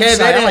brilliant. Thanks,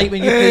 Kev, I like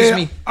when you praise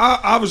me.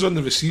 I was on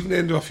the receiving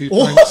end of a few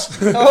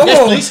pranks.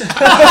 Yes,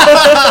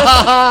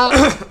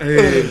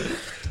 please.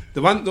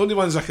 The only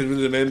ones I can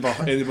really remember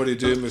anybody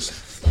doing was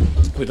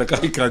with a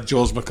guy called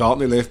George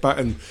McCartney, left back,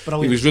 and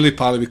he was really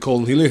pally with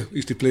Colin Healy. He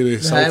used to play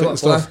with Celtic and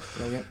stuff.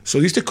 Brilliant. So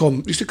they used to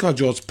call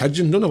George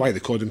Pigeon. Don't know why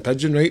they called him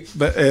Pigeon, right?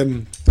 But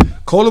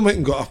Colin went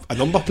and got a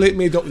number plate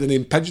made up with the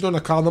name Pigeon on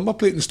a car number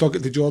plate and stuck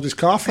it to George's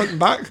car front and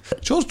back.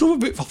 George drove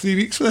about for 3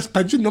 weeks with this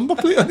Pigeon number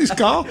plate on his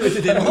car.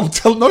 He didn't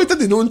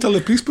know until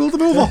the police pulled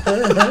him over.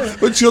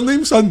 What's your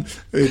name, son?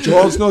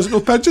 George. No, is it no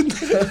Pigeon?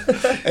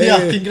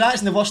 Yeah, congrats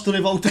on the worst story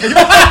of all time.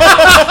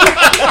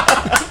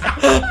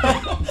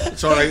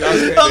 It's alright,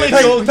 that's it. Only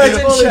joke.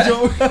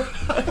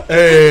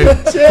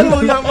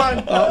 Terrible young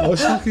man. That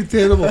was fucking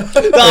terrible.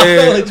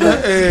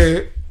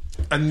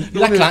 And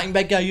you're a cracking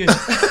big guy, you.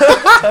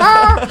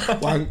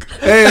 Wank.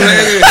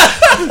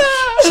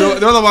 So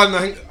the other one, I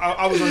think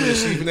I was on the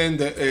receiving end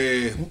that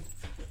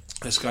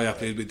this guy I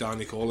played with,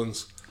 Danny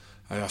Collins,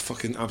 I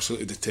fucking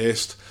absolutely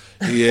detest.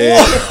 He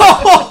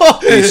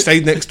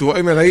stayed next door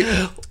to me, right?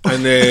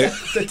 And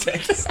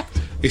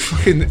he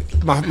fucking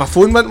my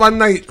phone went one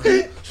night,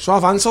 so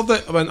I've answered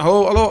it. I went,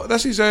 hello,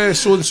 this is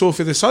so and so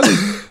for the Sun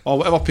or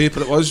whatever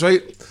paper it was,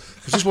 right?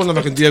 I was just wondering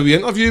if I can do a wee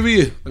interview with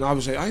you. And I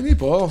was like, I need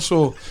bother.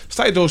 So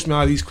started asking me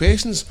all these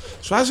questions.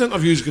 So as the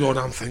interviews go on,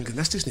 I'm thinking,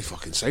 this doesn't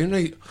fucking sound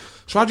right.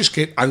 So I just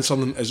kept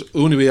answering them as the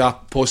only way I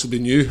possibly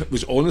knew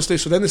was honestly.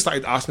 So then they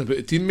started asking about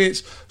the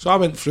teammates. So I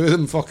went through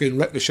them, fucking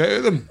ripped the shit out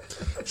of them.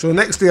 So the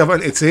next day I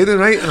went to training,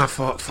 right? And I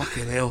thought,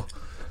 fucking hell.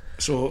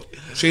 So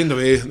trained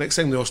away. Next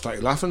thing they all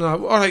started laughing. And I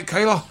went, alright,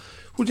 Kyler,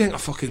 who do you think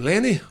of fucking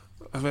Lenny?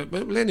 I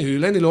went, Lenny who?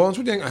 Lenny Lawrence,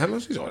 what do you think of him?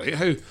 He's alright,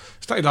 how?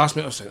 Started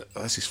asking me, I was like,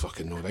 this is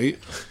fucking no right. You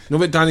know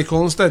what Danny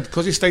Collins did?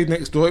 Because he stayed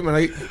next door to me,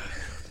 right?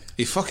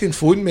 He fucking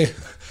phoned me,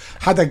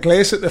 had a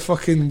glass at the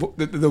fucking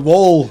the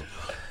wall,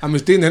 and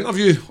was doing the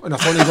interview in a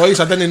funny voice.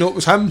 I didn't know it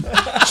was him. So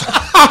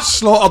I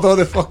slaughtered all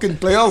the fucking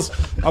players.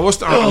 I'm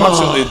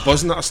absolutely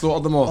buzzing that I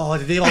slaughtered them all. Oh,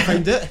 did they all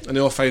find it? And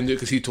they all found it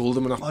because he told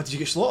them. And did you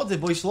get slaughtered? Did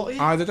the boys slaughter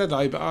you? I did,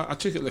 but I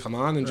took it like a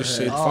man and just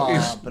said, fuck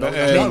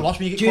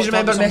it. Do you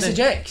remember Message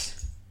X?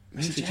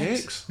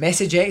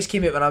 Message X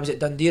came out when I was at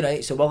Dundee,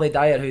 right? So Willie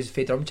Dyer, who's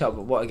Faye Drumchap,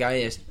 but what a guy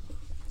is,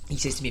 he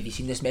says to me, have you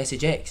seen this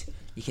Message X?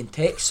 You can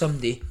text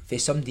somebody for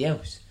somebody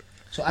else.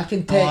 So I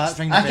can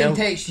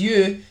text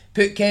you,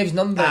 put Kev's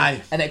number,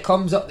 and it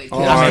comes up that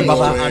Kev's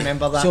I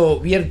remember that. So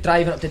we're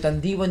driving up to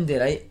Dundee one day,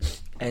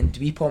 right? And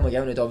wee Paul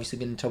McGowan had obviously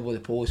been in trouble with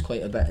the polls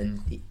quite a bit,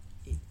 and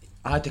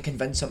I had to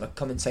convince him to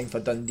come and sing for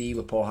Dundee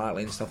with Paul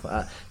Hartley and stuff like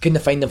that.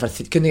 Couldn't find him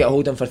couldn't get a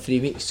hold of him for 3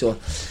 weeks. So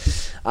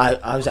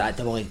I was at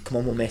the like, come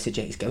on, we'll message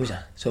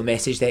Ex-Gowser. So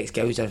messaged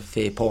Ex-Gowser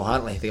for Paul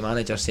Hartley, the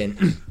manager, saying,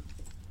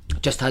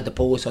 just had the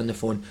police on the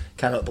phone.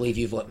 Cannot believe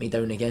you've let me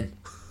down again.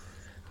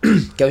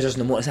 Gowser's in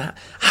the motor. Like,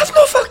 I've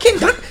not fucking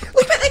done.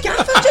 Look at the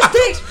gaffer just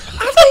text.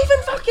 I've not even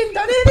fucking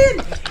done anything.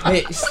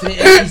 Mate,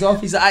 straight out his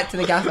office to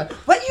the gaffer.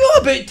 What you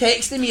all about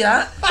texting me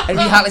that? And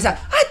we Hartley's like,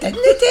 I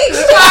didn't text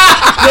you.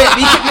 Mate,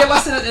 we're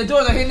listening at the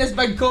door. They're having this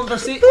big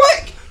conversation.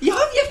 Look, you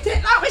have your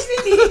text. That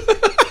wasn't me.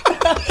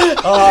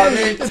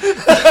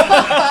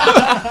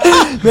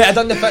 Mate, I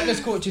done the fitness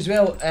coach as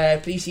well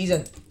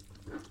pre-season.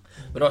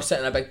 We're all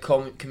sitting in a big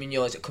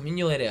communal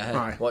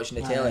area,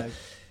 watching the telly.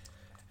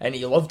 And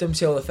he loved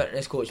himself, the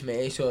fitness coach,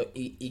 mate. So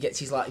he gets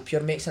his like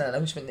pure makes an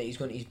announcement that he's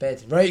going to his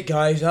bed. Right,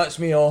 guys, that's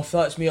me off.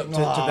 That's me up to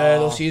bed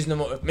all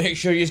season. Make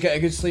sure you get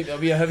a good sleep. It'll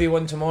be a heavy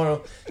one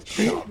tomorrow.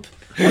 Shut up.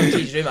 On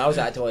his room, I was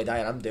at Dolly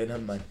Dyer. I'm doing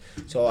him, man.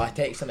 So I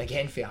text him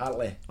again for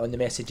Hartley on the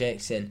Message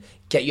X saying,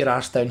 "Get your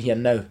ass down here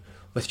now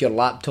with your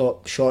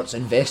laptop, shorts,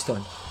 and vest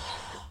on."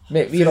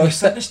 Mate, we're all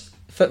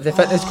the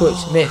fitness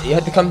coach, mate, he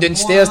had to come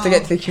downstairs to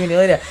get to the community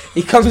area.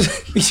 He comes,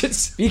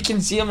 we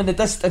can see him in the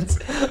distance,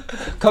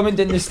 coming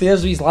down the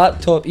stairs with his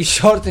laptop, his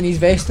short and his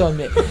vest on,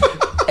 mate.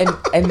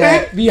 And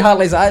wee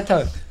Hartley's at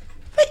him.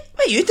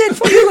 What you doing?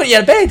 What are you going to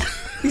your bed?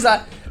 He's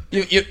like,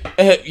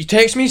 you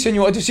text me saying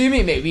you wanted to see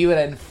me, mate. We were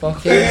in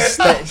fucking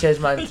stitches,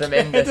 man.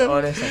 Tremendous,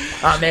 honestly.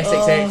 That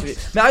Message.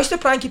 Mate, I used to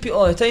pranky people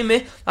all the time,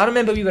 mate. I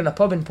remember we were in a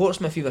pub in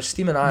Portsmouth. We were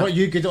steaming. What,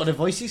 you good at the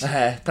voices?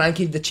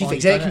 Prankied the chief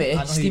exec,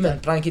 mate. Steaming.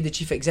 Prankied the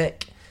chief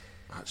exec.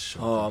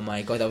 Oh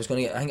my god, I think I was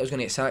going to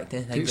get sacked.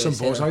 I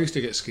used to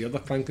get scared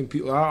of pranking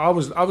people. I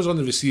was on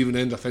the receiving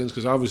end of things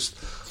because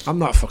I'm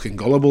not fucking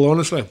gullible,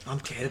 honestly. I'm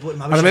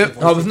terrible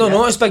at we've not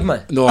noticed, big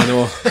man. No, I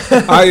know.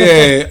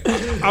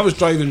 I was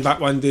driving back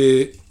one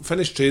day,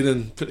 finished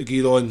training, put the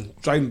gear on,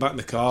 driving back in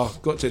the car,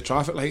 got to the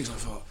traffic lights, and I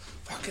thought,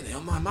 fucking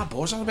hell, man, my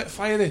balls are a bit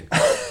fiery.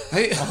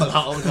 Right?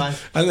 That old man.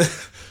 And I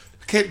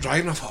kept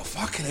driving. I thought,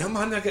 fucking hell,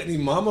 man, they're getting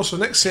even mammal. So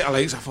next set of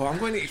lights, I thought, I'm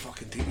going to need to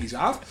fucking take these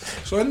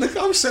off. So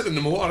I'm sitting in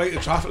the motor, right, the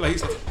traffic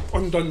lights, I've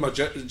undone my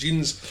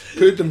jeans,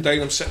 put them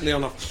down, I'm sitting there,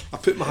 and I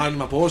put my hand in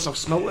my balls, I've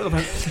smelt it, I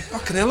went,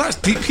 fucking hell, that's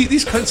deep heat.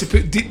 These cunts have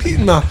put deep heat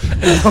in my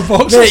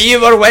boxes. Mate,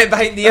 you were wet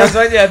behind the ears,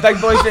 weren't you? A big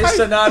boy face,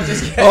 so now I'm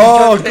just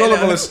getting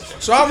gullible.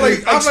 So I've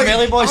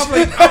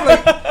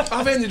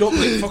ended up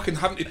like fucking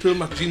having to pull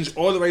my jeans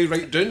all the way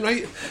right down,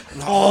 right?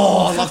 Sitting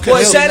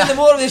in the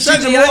motor with the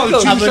jeans in your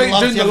ankles?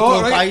 Down the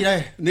lot,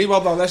 right? No,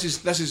 well, this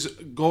is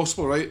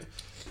gospel, right?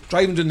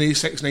 Driving down the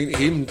A690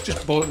 home,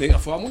 just bolting it. I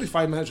thought, I'm only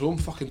 5 minutes home,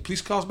 fucking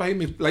police cars behind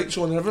me, lights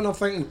on and everything. I'm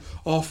thinking,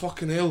 oh,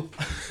 fucking hell.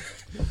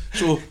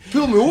 So,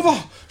 pull me over.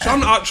 So I'm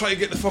not trying to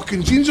get the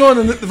fucking jeans on,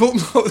 and they've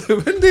opened up the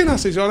window, and I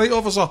says, all right,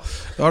 officer?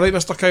 All right,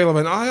 Mr. Kyle. I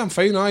went, aye, I'm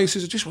fine, aye. He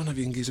says, I just wonder if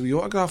you can give us a wee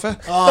autograph, eh?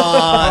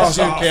 Oh,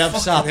 superb,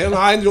 sir. And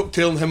I ended up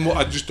telling him what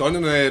I'd just done,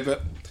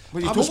 but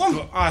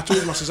I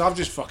told him, I says, I've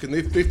just fucking,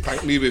 they've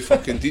pranked me with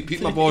fucking deep heat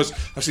in my balls.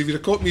 I said, if you'd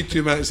have caught me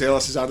 2 minutes earlier, I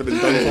says, I'd have been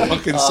done for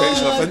fucking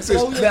sexual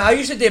offences. I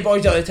used to do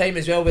boys all the time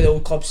as well with the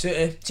old club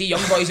suit. See,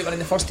 young boys that were in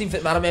the first team,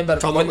 I remember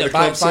when they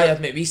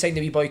backfired, mate, we signed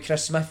a wee boy,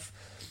 Chris Smith.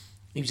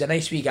 He was a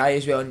nice wee guy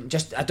as well, and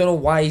just, I don't know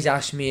why he's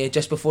asked me,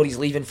 just before he's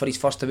leaving for his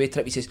first away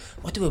trip, he says,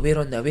 what do we wear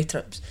on the away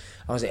trips?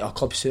 I was like,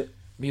 club suit.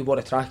 We wore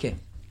a trackie.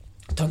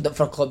 Turned up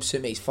for a club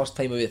suit, mate, his first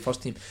time away, the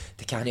first team.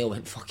 The Canio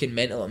went fucking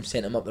mental, I'm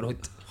sent him up the road.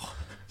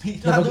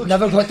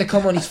 Never got to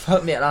come on his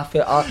foot, mate, and I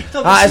felt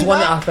that is one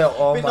that I felt,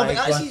 my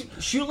god.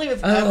 Surely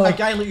with a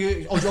guy like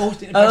you, or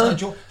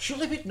Joe,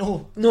 surely we'd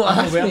know. No, I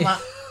have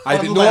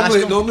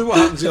to. Normally what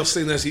happens here,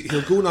 saying is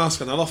he'll go and ask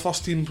another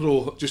first team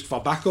pro just for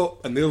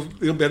backup, and they'll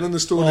be in the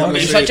story.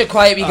 He's such a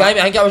quiet wee guy,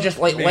 mate. I think I was just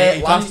like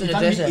last in the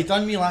desert. He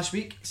done me last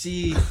week.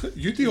 See,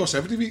 you do us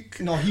every week.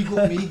 No, he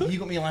got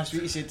me last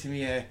week. He said to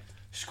me,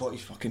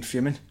 Scotty's fucking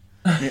fuming.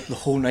 Mate, the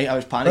whole night I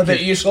was panicking. What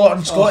about you, Scotty?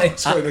 I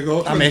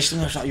messaged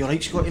him, I was like, you're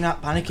right, Scotty,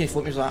 not panicking. He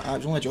thought me was like, it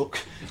was only a joke.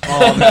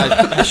 Oh man,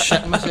 I was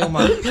shitting myself,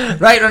 man.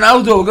 Right,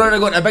 Ronaldo, we're going to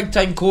go into a big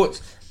time quote.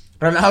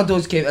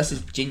 Ronaldo's came, this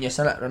is genius,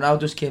 isn't it?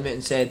 Ronaldo's came out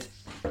and said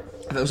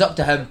if it was up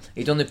to him,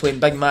 he'd only play in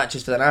big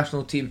matches for the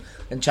national team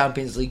and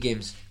Champions League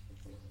games.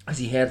 Has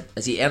he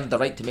earned the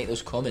right to make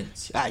those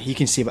comments? He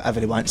can say whatever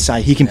he wants.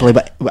 He can play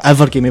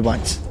whatever game he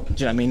wants. Do you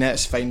know what I mean?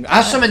 That's fine.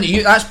 That's something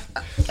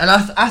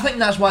that I think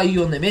that's why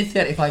you only made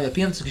 35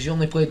 appearances, because you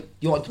wanted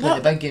to play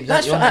the big games.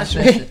 That's do you know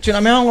what I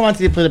mean? I only wanted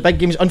to play the big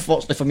games.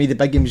 Unfortunately for me, the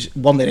big games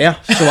weren't there.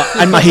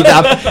 So in my head,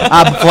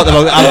 I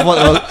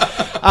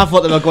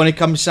thought they were going to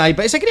come side.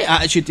 But it's a great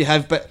attitude to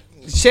have. But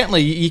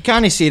certainly you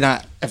can't say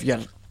that if you're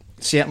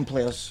certain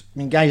players, I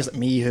mean, guys like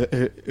me who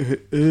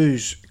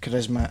ooze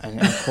charisma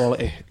and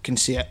quality can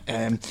see it.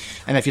 And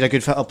if you're a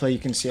good football player, you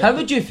can see it. How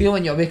would you feel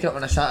when you're waking up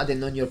on a Saturday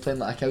knowing you're playing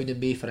like a Cowden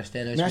Bay for a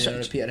Stenhouse or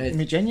a Peterhead? I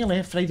mean,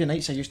 genuinely, Friday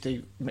nights I used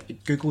to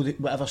Google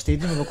whatever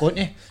stadium we were going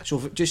to. So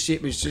if just say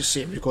it was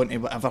going to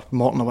whatever,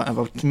 Morton or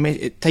whatever,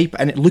 type it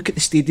in, look at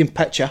the stadium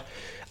picture.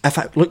 If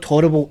it looked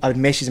horrible, I would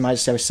message the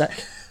manager I was sick.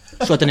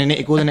 So I didn't need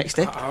to go the next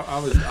day.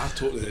 I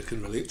totally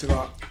can relate to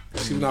that.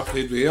 See, when I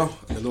played with Ayr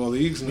in the lower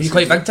leagues. Were you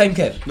quite big time,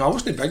 Kev? No, I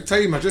wasn't big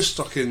time. I just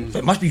stuck in. But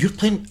it must be you're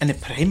playing in the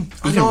Prem.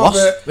 I Even know,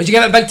 worse. Would you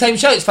give it big time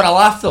shouts for a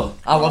laugh though?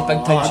 I love big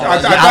time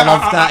shouts. I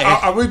love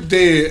that. I would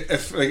do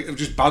if like, it was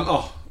just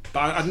banter. But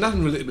I had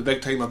nothing really to be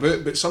big time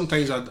about. But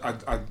sometimes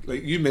I'd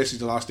like you messaged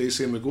the last day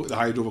saying we go to the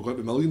Hydro, we're going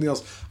to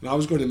Millionaires, and I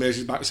was going to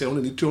message back and say I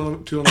only need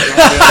 200 It's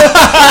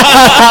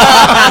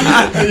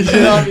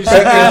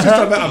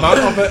just a bit of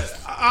banter, but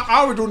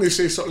I would only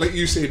say sort of like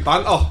you say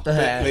banter.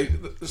 Like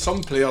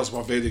some players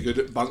were very good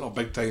at banter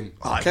big time.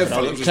 Kev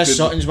Phillips was Chris good.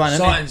 Sutton's one.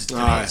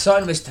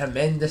 Sutton was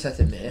tremendous at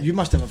it, mate. You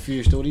must have a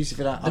few stories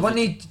for that. The one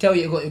he tell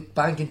you to go to the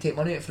bank and take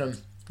money out from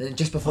him. And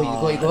just before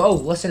you go, oh,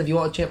 listen, if you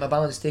want to check my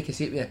balance, take a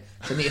seat with you.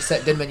 So I need to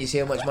sit down when you say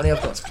how much money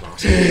I've got.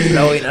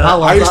 Brilliant,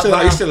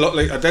 I used to look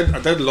like I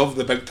did love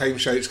the big time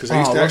shouts because I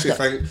used to actually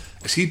think,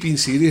 is he being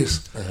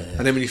serious?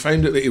 And then when you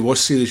found out that he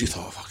was serious, you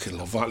thought, I fucking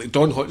love that. Like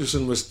Don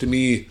Hutchison was, to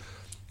me,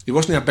 he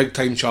wasn't a big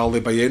time Charlie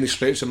by any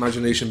stretch of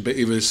imagination, but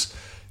he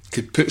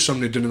could put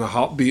somebody down in a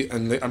heartbeat.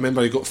 And like, I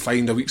remember he got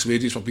fined a week's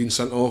wages for being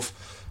sent off.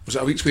 Was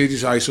it a week's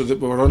wages? So that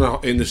we were on an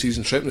end of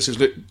season trip, and he says,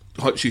 look,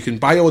 Hutch, you can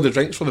buy all the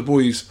drinks for the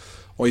boys,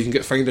 or you can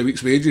get fined a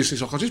week's wages.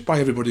 He's like, I'll just buy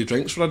everybody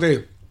drinks for a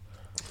day.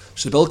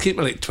 So the bill came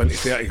to like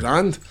 20-30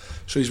 grand.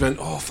 So he's went,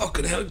 oh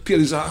fucking hell, Peter.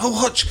 He's like, oh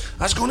Hutch,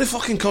 that's going to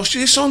fucking cost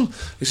you, son.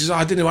 He says,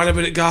 I didn't worry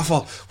about it,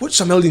 Gaffer.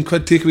 What's £1 million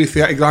take away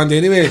 30 grand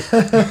anyway? You've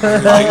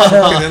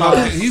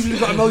really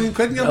got £1 million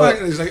in your bank.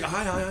 And he's like,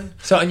 aye.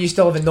 Something you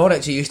still have in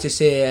Norwich, he used to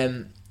say,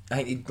 I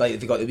think he'd, like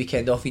if he got the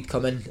weekend off, he'd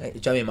come in.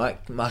 Jimmy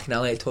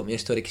McAnally told me a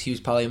story because he was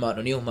pally with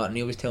Martin O'Neill. Martin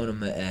O'Neill was telling him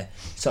that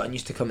Sutton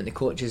used to come in the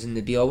coaches and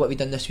they'd be, oh, what have we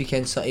done this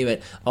weekend? Sutton, he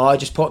went, oh, I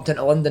just popped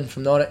into London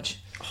from Norwich.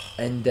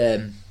 And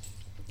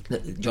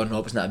John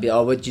Robertson, that'd be,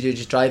 oh, what'd you do?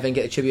 Just drive in,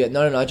 get a tribute?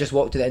 No, I just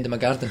walked to the end of my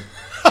garden.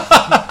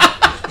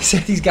 He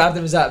said his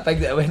garden was that big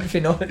that I went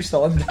from Norwich to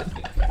London.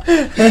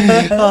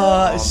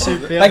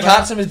 Super. Big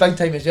Hartson was big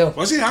time as well.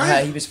 Was he?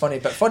 He was funny,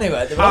 but funny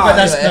with it.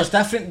 There's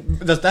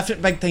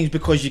different big times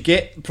because you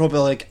get probably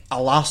like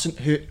a Larson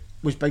who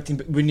was big time,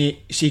 but when you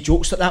say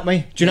jokes like that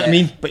way, do you know what I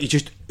mean? But you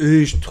just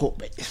ooze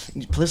top.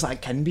 Players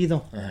like can be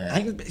though.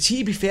 I think. See,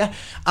 to be fair,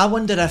 I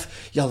wonder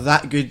if you're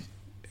that good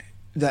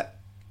that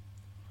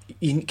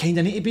you kind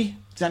of need to be.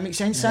 Does that make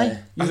sense, Si?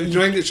 Do you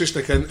think it's just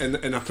like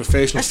in a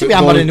professional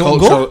football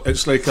culture,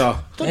 it's like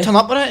a... Don't turn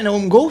up with it in an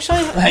open goal, Si.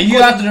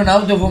 You had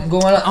Ronaldo of open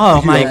goal in it.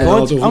 Oh my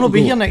God, I'll not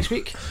be here next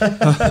week.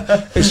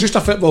 It's just a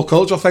football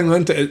culture thing,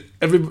 isn't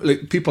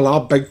it? People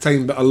are big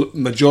time, but a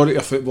majority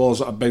of footballers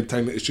that are big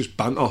time, it's just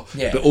banter.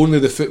 Yeah. But only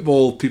the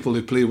football people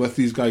who play with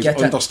these guys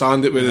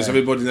understand it, whereas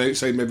everybody on the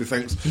outside maybe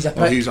thinks he's a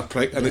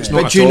prick, and it's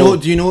not. But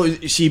do you know?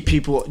 See,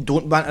 people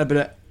don't banter about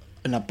it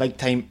in a big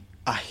time.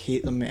 I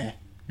hate them, mate.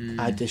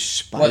 I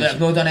despise. Well, they've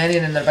not done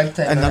anything in their big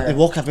time. And they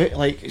walk about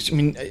like, I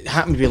mean, it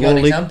happened to be low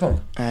league.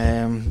 Example?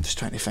 Just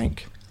trying to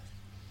think.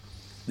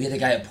 We had a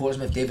guy at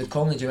Portsmouth, David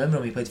Conley. Do you remember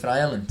him? He played for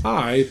Ireland.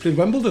 He played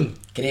Wimbledon.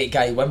 Great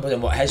guy,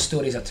 Wimbledon. What his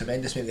stories are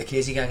tremendous. With the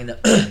crazy gang,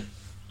 and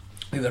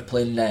we were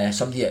playing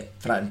somebody at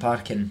Fratton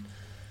Park, and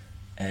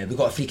we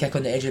got a free kick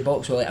on the edge of the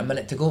box with like a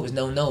minute to go. It was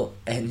 0-0,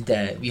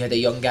 and we had a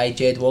young guy,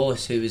 Jed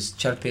Wallace, who was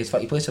chirpy as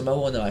fuck. He plays for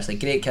Millwall now. It's like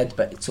great kid,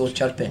 but so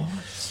chirpy.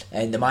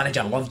 And the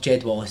manager loved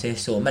Jed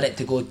Wallace, so a minute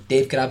to go,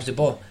 Dave grabs the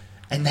ball,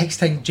 and next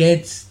thing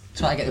Jed's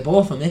trying to get the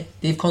ball from me.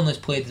 Dave Conley's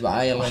played with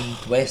Ireland,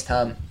 West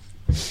Ham,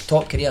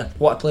 top career,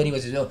 what a player he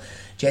was as well.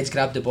 Jed's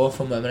grabbed the ball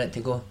from me a minute to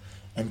go,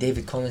 and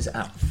David Conley's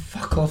like,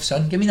 fuck off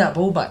son, give me that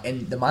ball back.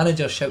 And the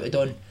manager shouted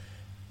on,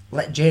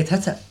 let Jed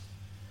hit it.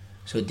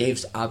 So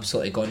Dave's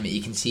absolutely gone, mate.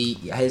 You can see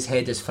his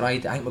head is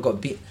fried. I think we got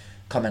beat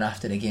coming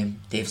after the game.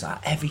 Dave's like,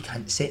 every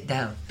cunt sit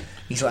down.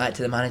 He's like that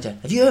to the manager,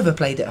 have you ever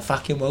played at a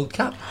fucking World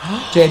Cup?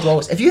 Jed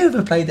Wallace, have you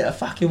ever played at a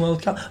fucking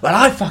World Cup? Well,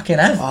 I fucking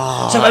have.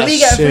 So when we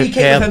get a free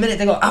kick with a minute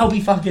to go, I'll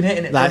be fucking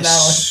hitting it. That's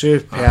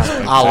super.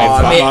 I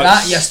love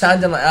that. You're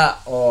standing like that.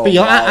 But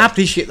I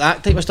appreciate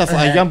that type of stuff.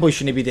 Like a young boy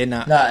shouldn't be doing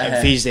that.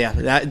 If he's there,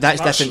 that's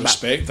different.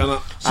 Respect, isn't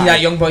it? See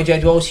that young boy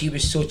Jed Wallace, he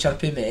was so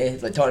chirpy,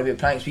 mate. Like talking about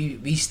pranks,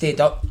 we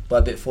stayed up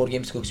about 4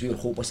 games ago because we were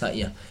hopeless that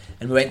year,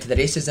 and we went to the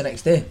races the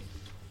next day.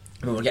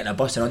 We were getting a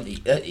bus, and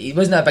he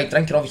wasn't a big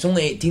drinker. Obviously,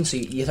 only 18, so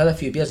he had a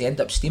few beers. He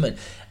ended up steaming,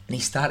 and he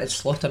started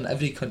slaughtering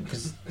every cunt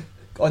because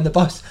on the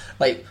bus,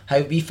 like how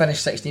we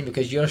finished 16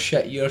 because you're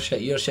shit.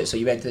 So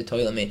you went to the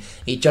toilet, mate.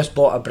 He just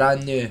bought a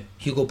brand new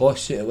Hugo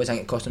Boss suit. I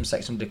think it cost him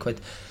 £600.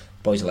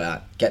 Boys are like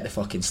that. Get the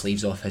fucking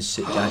sleeves off his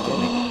suit jacket,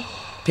 mate.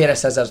 Pair of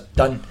scissors,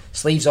 done.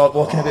 Sleeves off,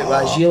 walking about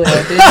with a gilet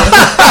all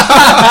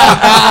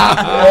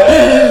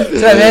day.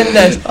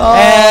 Tremendous.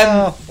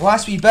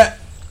 Last wee bit.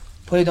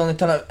 Played on the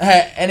turn.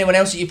 Anyone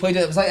else that you played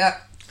with that was like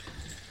that?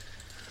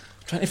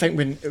 trying to think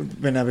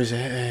when I was.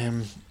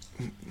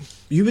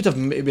 You would have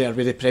maybe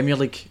with the Premier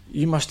League.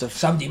 You must have.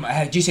 Somebody might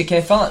have. Did you say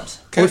Kev Phillips?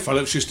 Kev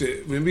Phillips used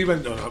to, when we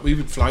went on it, we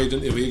would fly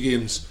down to away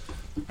games,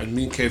 and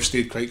me and Kev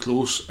stayed quite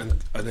close, and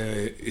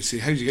he'd say,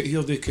 "How'd you get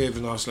here today, Kev?"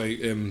 And I was like,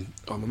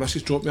 "Oh, my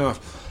missus dropped me off."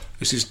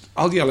 He says,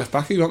 "I'll get a lift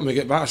back if you want me to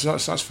get back." I said,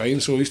 that's fine.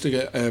 So I used to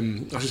get,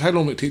 I said, "How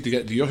long would it take to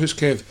get to your house,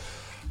 Kev?"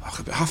 Oh,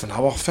 about half an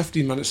hour,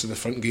 15 minutes to the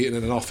front gate and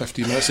then another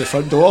 15 minutes to the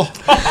front door.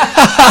 And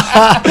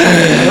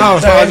I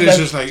was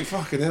just like,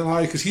 fucking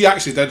hell, because he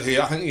actually did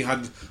here. I think he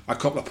had a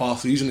couple of par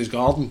threes in his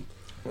garden.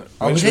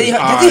 Did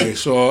he?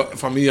 So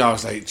for me, I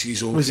was like, geez,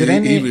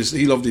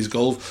 he loved his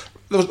golf.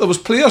 There was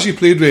players he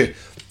played with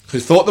who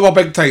thought they were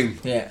big time,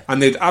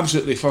 and they'd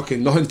absolutely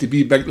fucking nothing to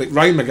be big, like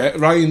Ryan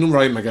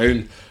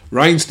McGowan,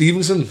 Ryan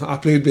Stevenson. I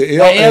played with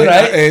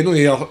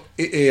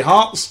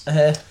Hearts.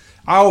 I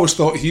always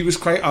thought he was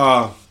quite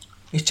a...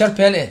 He's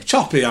chirpy, isn't he?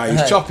 Chirpy,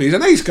 he's chirpy. He's a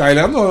nice guy.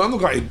 I'm not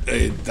going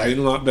to down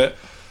on that, but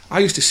I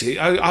used to say,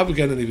 I would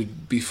get in and he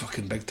would be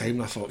fucking big time,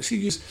 and I thought,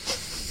 see,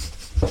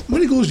 how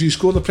many goals do you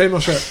score in the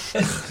Premiership?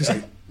 He's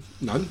like,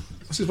 none.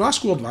 I says, well, I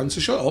scored one,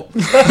 so shut up.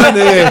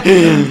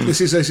 And he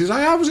says,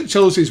 I was at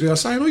Chelsea's where I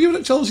said, I know you were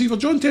at Chelsea for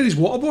John Terry's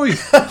water boy.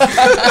 So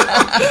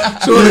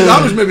that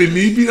was maybe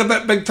me being a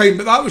bit big time,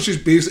 but that was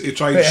just basically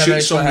trying to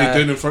shoot somebody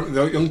down in front of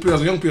the young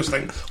players. The young players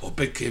think, oh,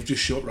 Big Kev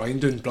just shot Ryan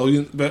down,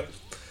 brilliant. But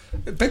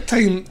big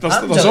time,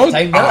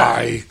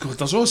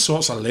 there's all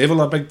sorts of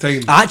level of big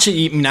time.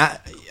 Actually,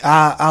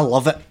 I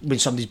love it when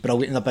somebody's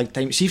brilliant in the big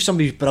time. See if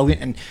somebody's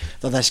brilliant and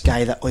they're this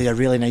guy that, they're a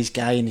really nice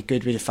guy and a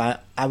good way to fight,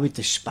 I would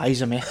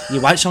despise him.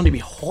 You want somebody to be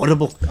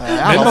horrible.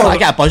 I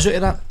get a buzz out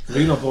of that.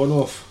 Rainer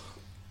Bonhoff,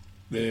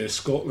 the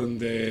Scotland,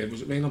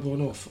 was it Rainer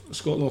Bonhoff,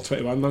 Scotland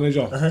 21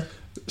 manager?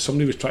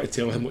 Somebody was trying to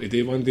tell him what to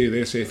do one day.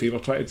 The SFA were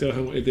trying to tell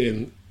him what to do,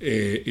 and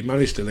he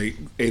managed to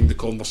end the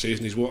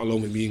conversation. He's walked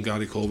along with me and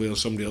Gary Colby or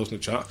somebody else in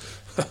the chat.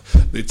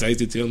 They tried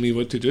to tell me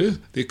what to do.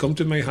 They come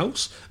to my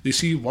house, they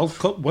see World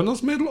Cup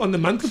winners medal on the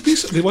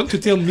mantelpiece, they want to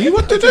tell me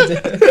what to do. And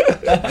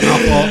I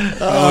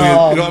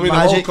thought, you know what I mean,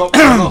 magic. The World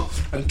Cup winner.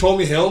 And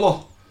Tommy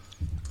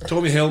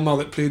Helmer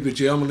that played with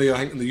Germany, I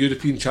think in the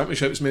European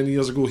Championships many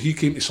years ago, he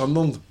came to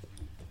Sunderland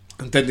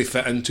and didn't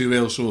fit in too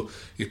well, so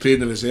he played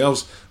in the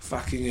reserves.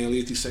 Fucking hell,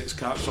 86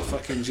 caps for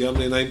fucking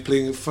Germany, and I'm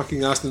playing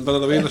fucking Aston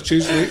Villa away on a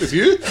Tuesday night with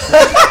you.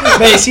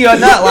 Mate, see on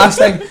that last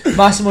thing,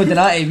 Massimo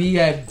Donati,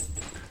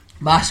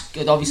 Mas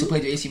had obviously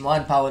played with AC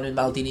Milan, Paolo and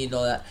Maldini and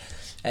all that,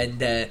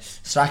 and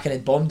Strachan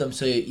had bombed him,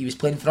 so he was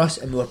playing for us,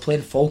 and we were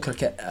playing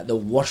Falkirk at the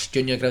worst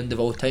junior ground of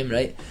all time,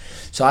 right?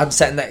 So I'm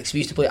sitting next, I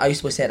used to play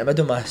centre mid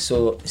with Mas,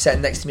 so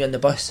sitting next to me on the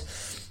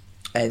bus.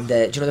 And do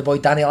you know the boy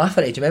Danny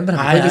Lafferty? Do you remember him?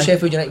 He played with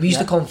Sheffield United. We used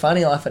to call him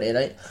Fanny Lafferty,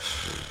 right?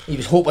 He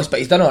was hopeless, but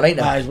he's done alright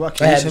now. He's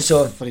working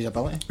so for his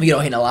ability. We're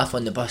all having a laugh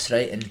on the bus,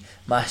 right? And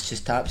Mas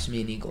just taps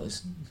me and he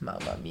goes,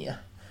 Mamma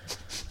mia.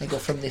 I go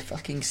from the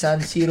fucking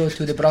San Siro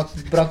to the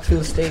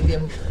Brockfield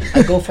Stadium.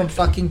 I go from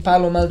fucking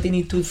Paolo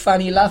Maldini to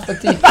Fanny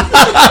Lafferty.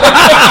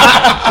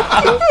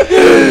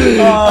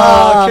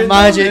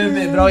 Magic.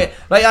 Brilliant.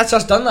 Right, that's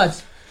us done,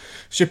 lads.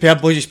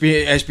 Superb, boys.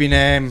 It's been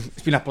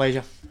a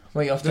pleasure.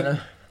 What are you off to now?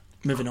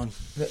 Moving on.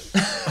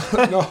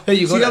 No, who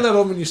you see got? earlier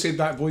on when you said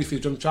that boy for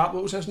Jim Chat,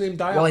 what was his name?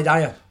 Dyer? Willie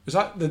Dyer. Was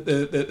that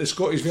the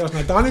Scottish version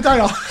of Danny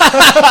Dyer?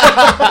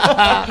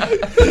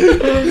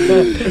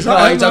 Is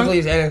that he's ugly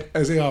as hell.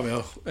 Is he? Oh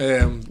well.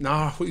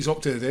 Nah, what he's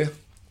up to today?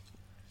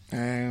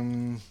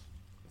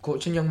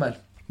 Coaching young man.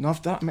 No,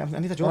 I've done. I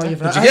need a job. Did you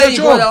get a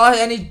job?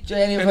 Any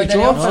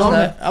jobs?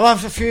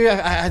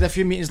 I had a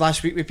few meetings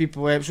last week with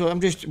people, so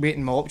I'm just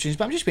waiting my options.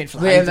 But I'm just waiting for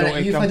the Wait a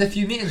minute, you've had a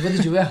few meetings. What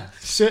did you wear?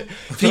 Suit,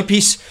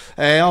 3-piece.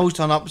 I always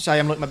turn up, say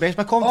I'm looking my best.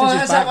 My confidence is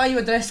back. Is that why you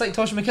were dressed like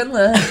Tosh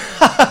McKinley?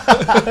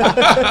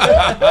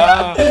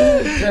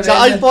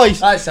 So, boys,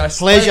 that's us.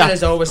 Pleasure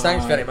as always.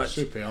 Thanks very much.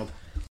 Superb.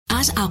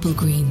 At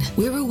Applegreen,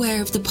 we're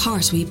aware of the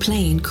part we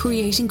play in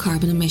creating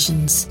carbon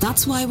emissions.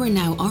 That's why we're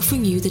now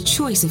offering you the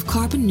choice of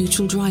carbon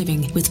neutral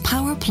driving with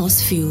Power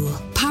Plus fuel.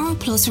 Power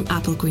Plus from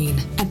Applegreen.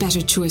 A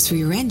better choice for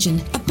your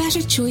engine, a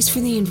better choice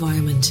for the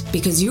environment.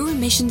 Because your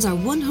emissions are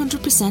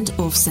 100%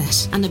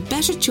 offset. And a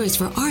better choice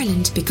for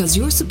Ireland because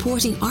you're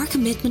supporting our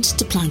commitment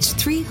to plant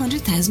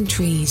 300,000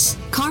 trees.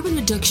 Carbon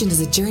reduction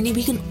is a journey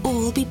we can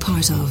all be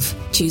part of.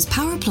 Choose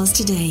Power Plus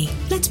today.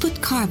 Let's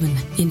put carbon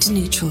into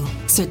neutral.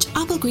 Search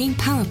Applegreen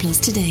Power Plus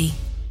today.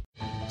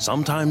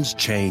 Sometimes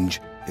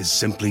change is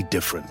simply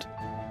different,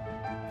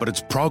 but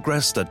it's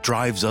progress that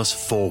drives us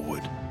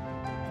forward.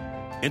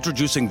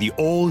 Introducing the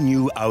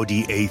all-new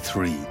Audi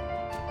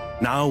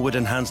A3, now with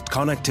enhanced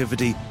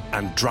connectivity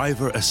and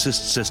driver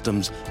assist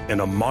systems in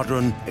a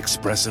modern,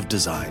 expressive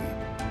design.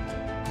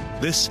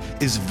 This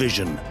is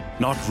vision,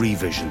 not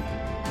revision.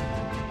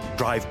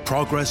 Drive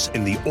progress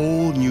in the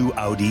all-new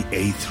Audi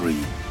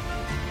A3.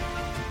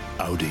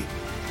 Audi.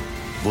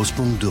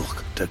 Vorsprung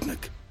durch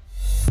Technik.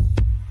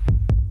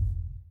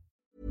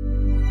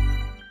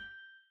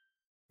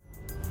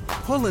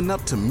 Pulling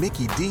up to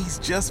Mickey D's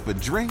just for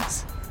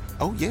drinks?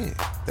 Oh yeah,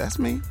 that's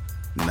me.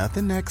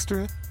 Nothing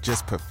extra,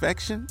 just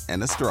perfection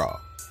and a straw.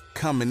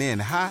 Coming in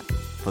hot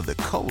for the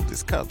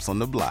coldest cups on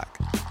the block.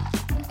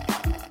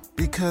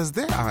 Because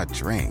there are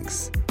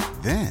drinks.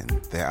 Then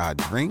there are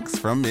drinks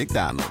from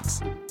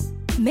McDonald's.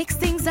 Mix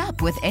things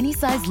up with any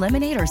size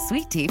lemonade or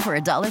sweet tea for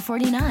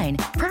 $1.49.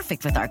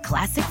 Perfect with our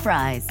classic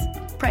fries.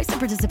 Price and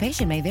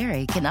participation may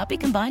vary. Cannot be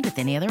combined with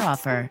any other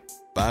offer.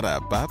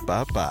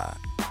 Ba-da-ba-ba-ba.